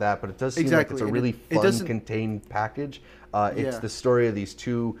speak on that, but it does seem like it's a really fun, contained package. It's the story of these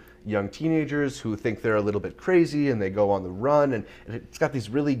 2 young teenagers who think they're a little bit crazy, and they go on the run, and it's got these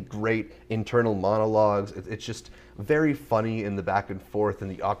really great internal monologues. It's just very funny in the back and forth and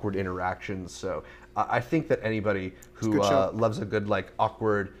the awkward interactions. So I think that anybody who loves a good,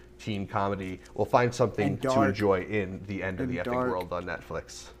 awkward teen comedy will find something to enjoy in The End of the Effing World on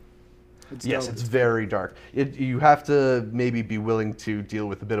Netflix. It's very dark. You have to maybe be willing to deal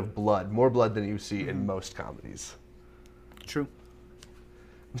with a bit of blood, more blood than you see in most comedies. True.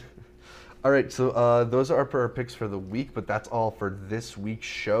 All right, so those are our picks for the week, but that's all for this week's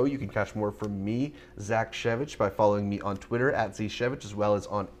show. You can catch more from me, Zach Shevich, by following me on Twitter at ZShevich, as well as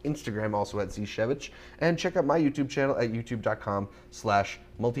on Instagram, also at ZShevich. And check out my YouTube channel at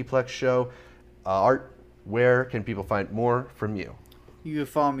youtube.com/multiplexshow. Art, where can people find more from you? You can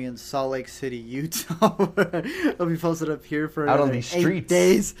follow me in Salt Lake City, Utah. I'll be posted up here for out on these streets. 8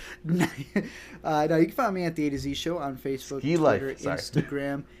 days. No, you can find me at The A to Z Show on Facebook, Twitter,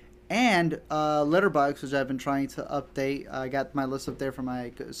 Instagram, and Letterboxd, which I've been trying to update. I got my list up there for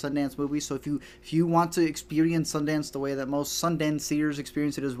my Sundance movies. So if you want to experience Sundance the way that most Sundanceers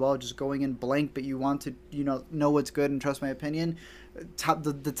experience it as well, just going in blank, but you want to know what's good and trust my opinion,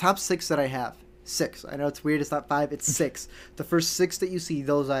 the top 6 that I have. 6. I know it's weird. It's not 5. It's 6. The first 6 that you see,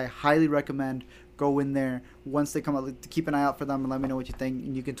 those I highly recommend. Go in there once they come out. Keep an eye out for them and let me know what you think.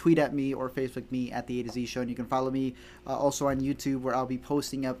 And you can tweet at me or Facebook me at the A to Z Show. And you can follow me also on YouTube, where I'll be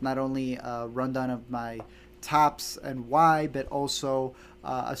posting up not only a rundown of my tops and why, but also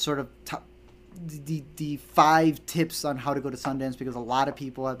a sort of the 5 tips on how to go to Sundance, because a lot of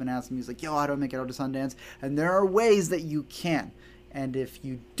people have been asking me, yo, how do I make it out to Sundance? And there are ways that you can. And if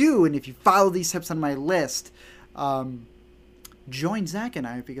you do, and if you follow these tips on my list, join Zach and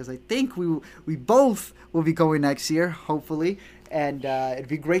I, because I think we both will be going next year, hopefully. And it'd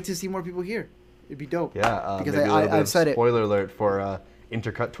be great to see more people here. It'd be dope. Yeah, because I've said it. Spoiler alert for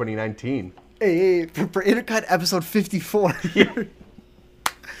Intercut 2019. Hey, for Intercut episode 54. Yeah.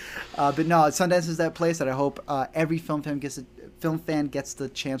 But no, Sundance is that place that I hope every film fan gets the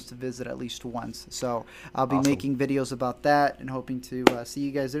chance to visit at least once. So I'll be making videos about that and hoping to see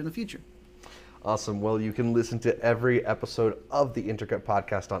you guys there in the future. Awesome. Well, you can listen to every episode of the Intercut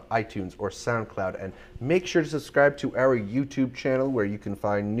podcast on iTunes or SoundCloud, and make sure to subscribe to our YouTube channel, where you can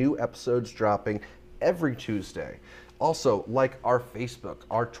find new episodes dropping every Tuesday. Also, like our Facebook,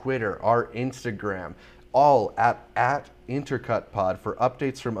 our Twitter, our Instagram, all at Intercut Pod for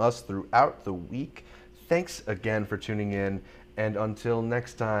updates from us throughout the week. Thanks again for tuning in, and until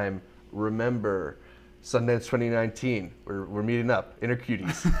next time, remember, Sundance 2019, we're meeting up, Inner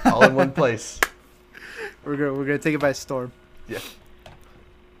Cuties, all in one place. We're gonna take it by storm. Yeah.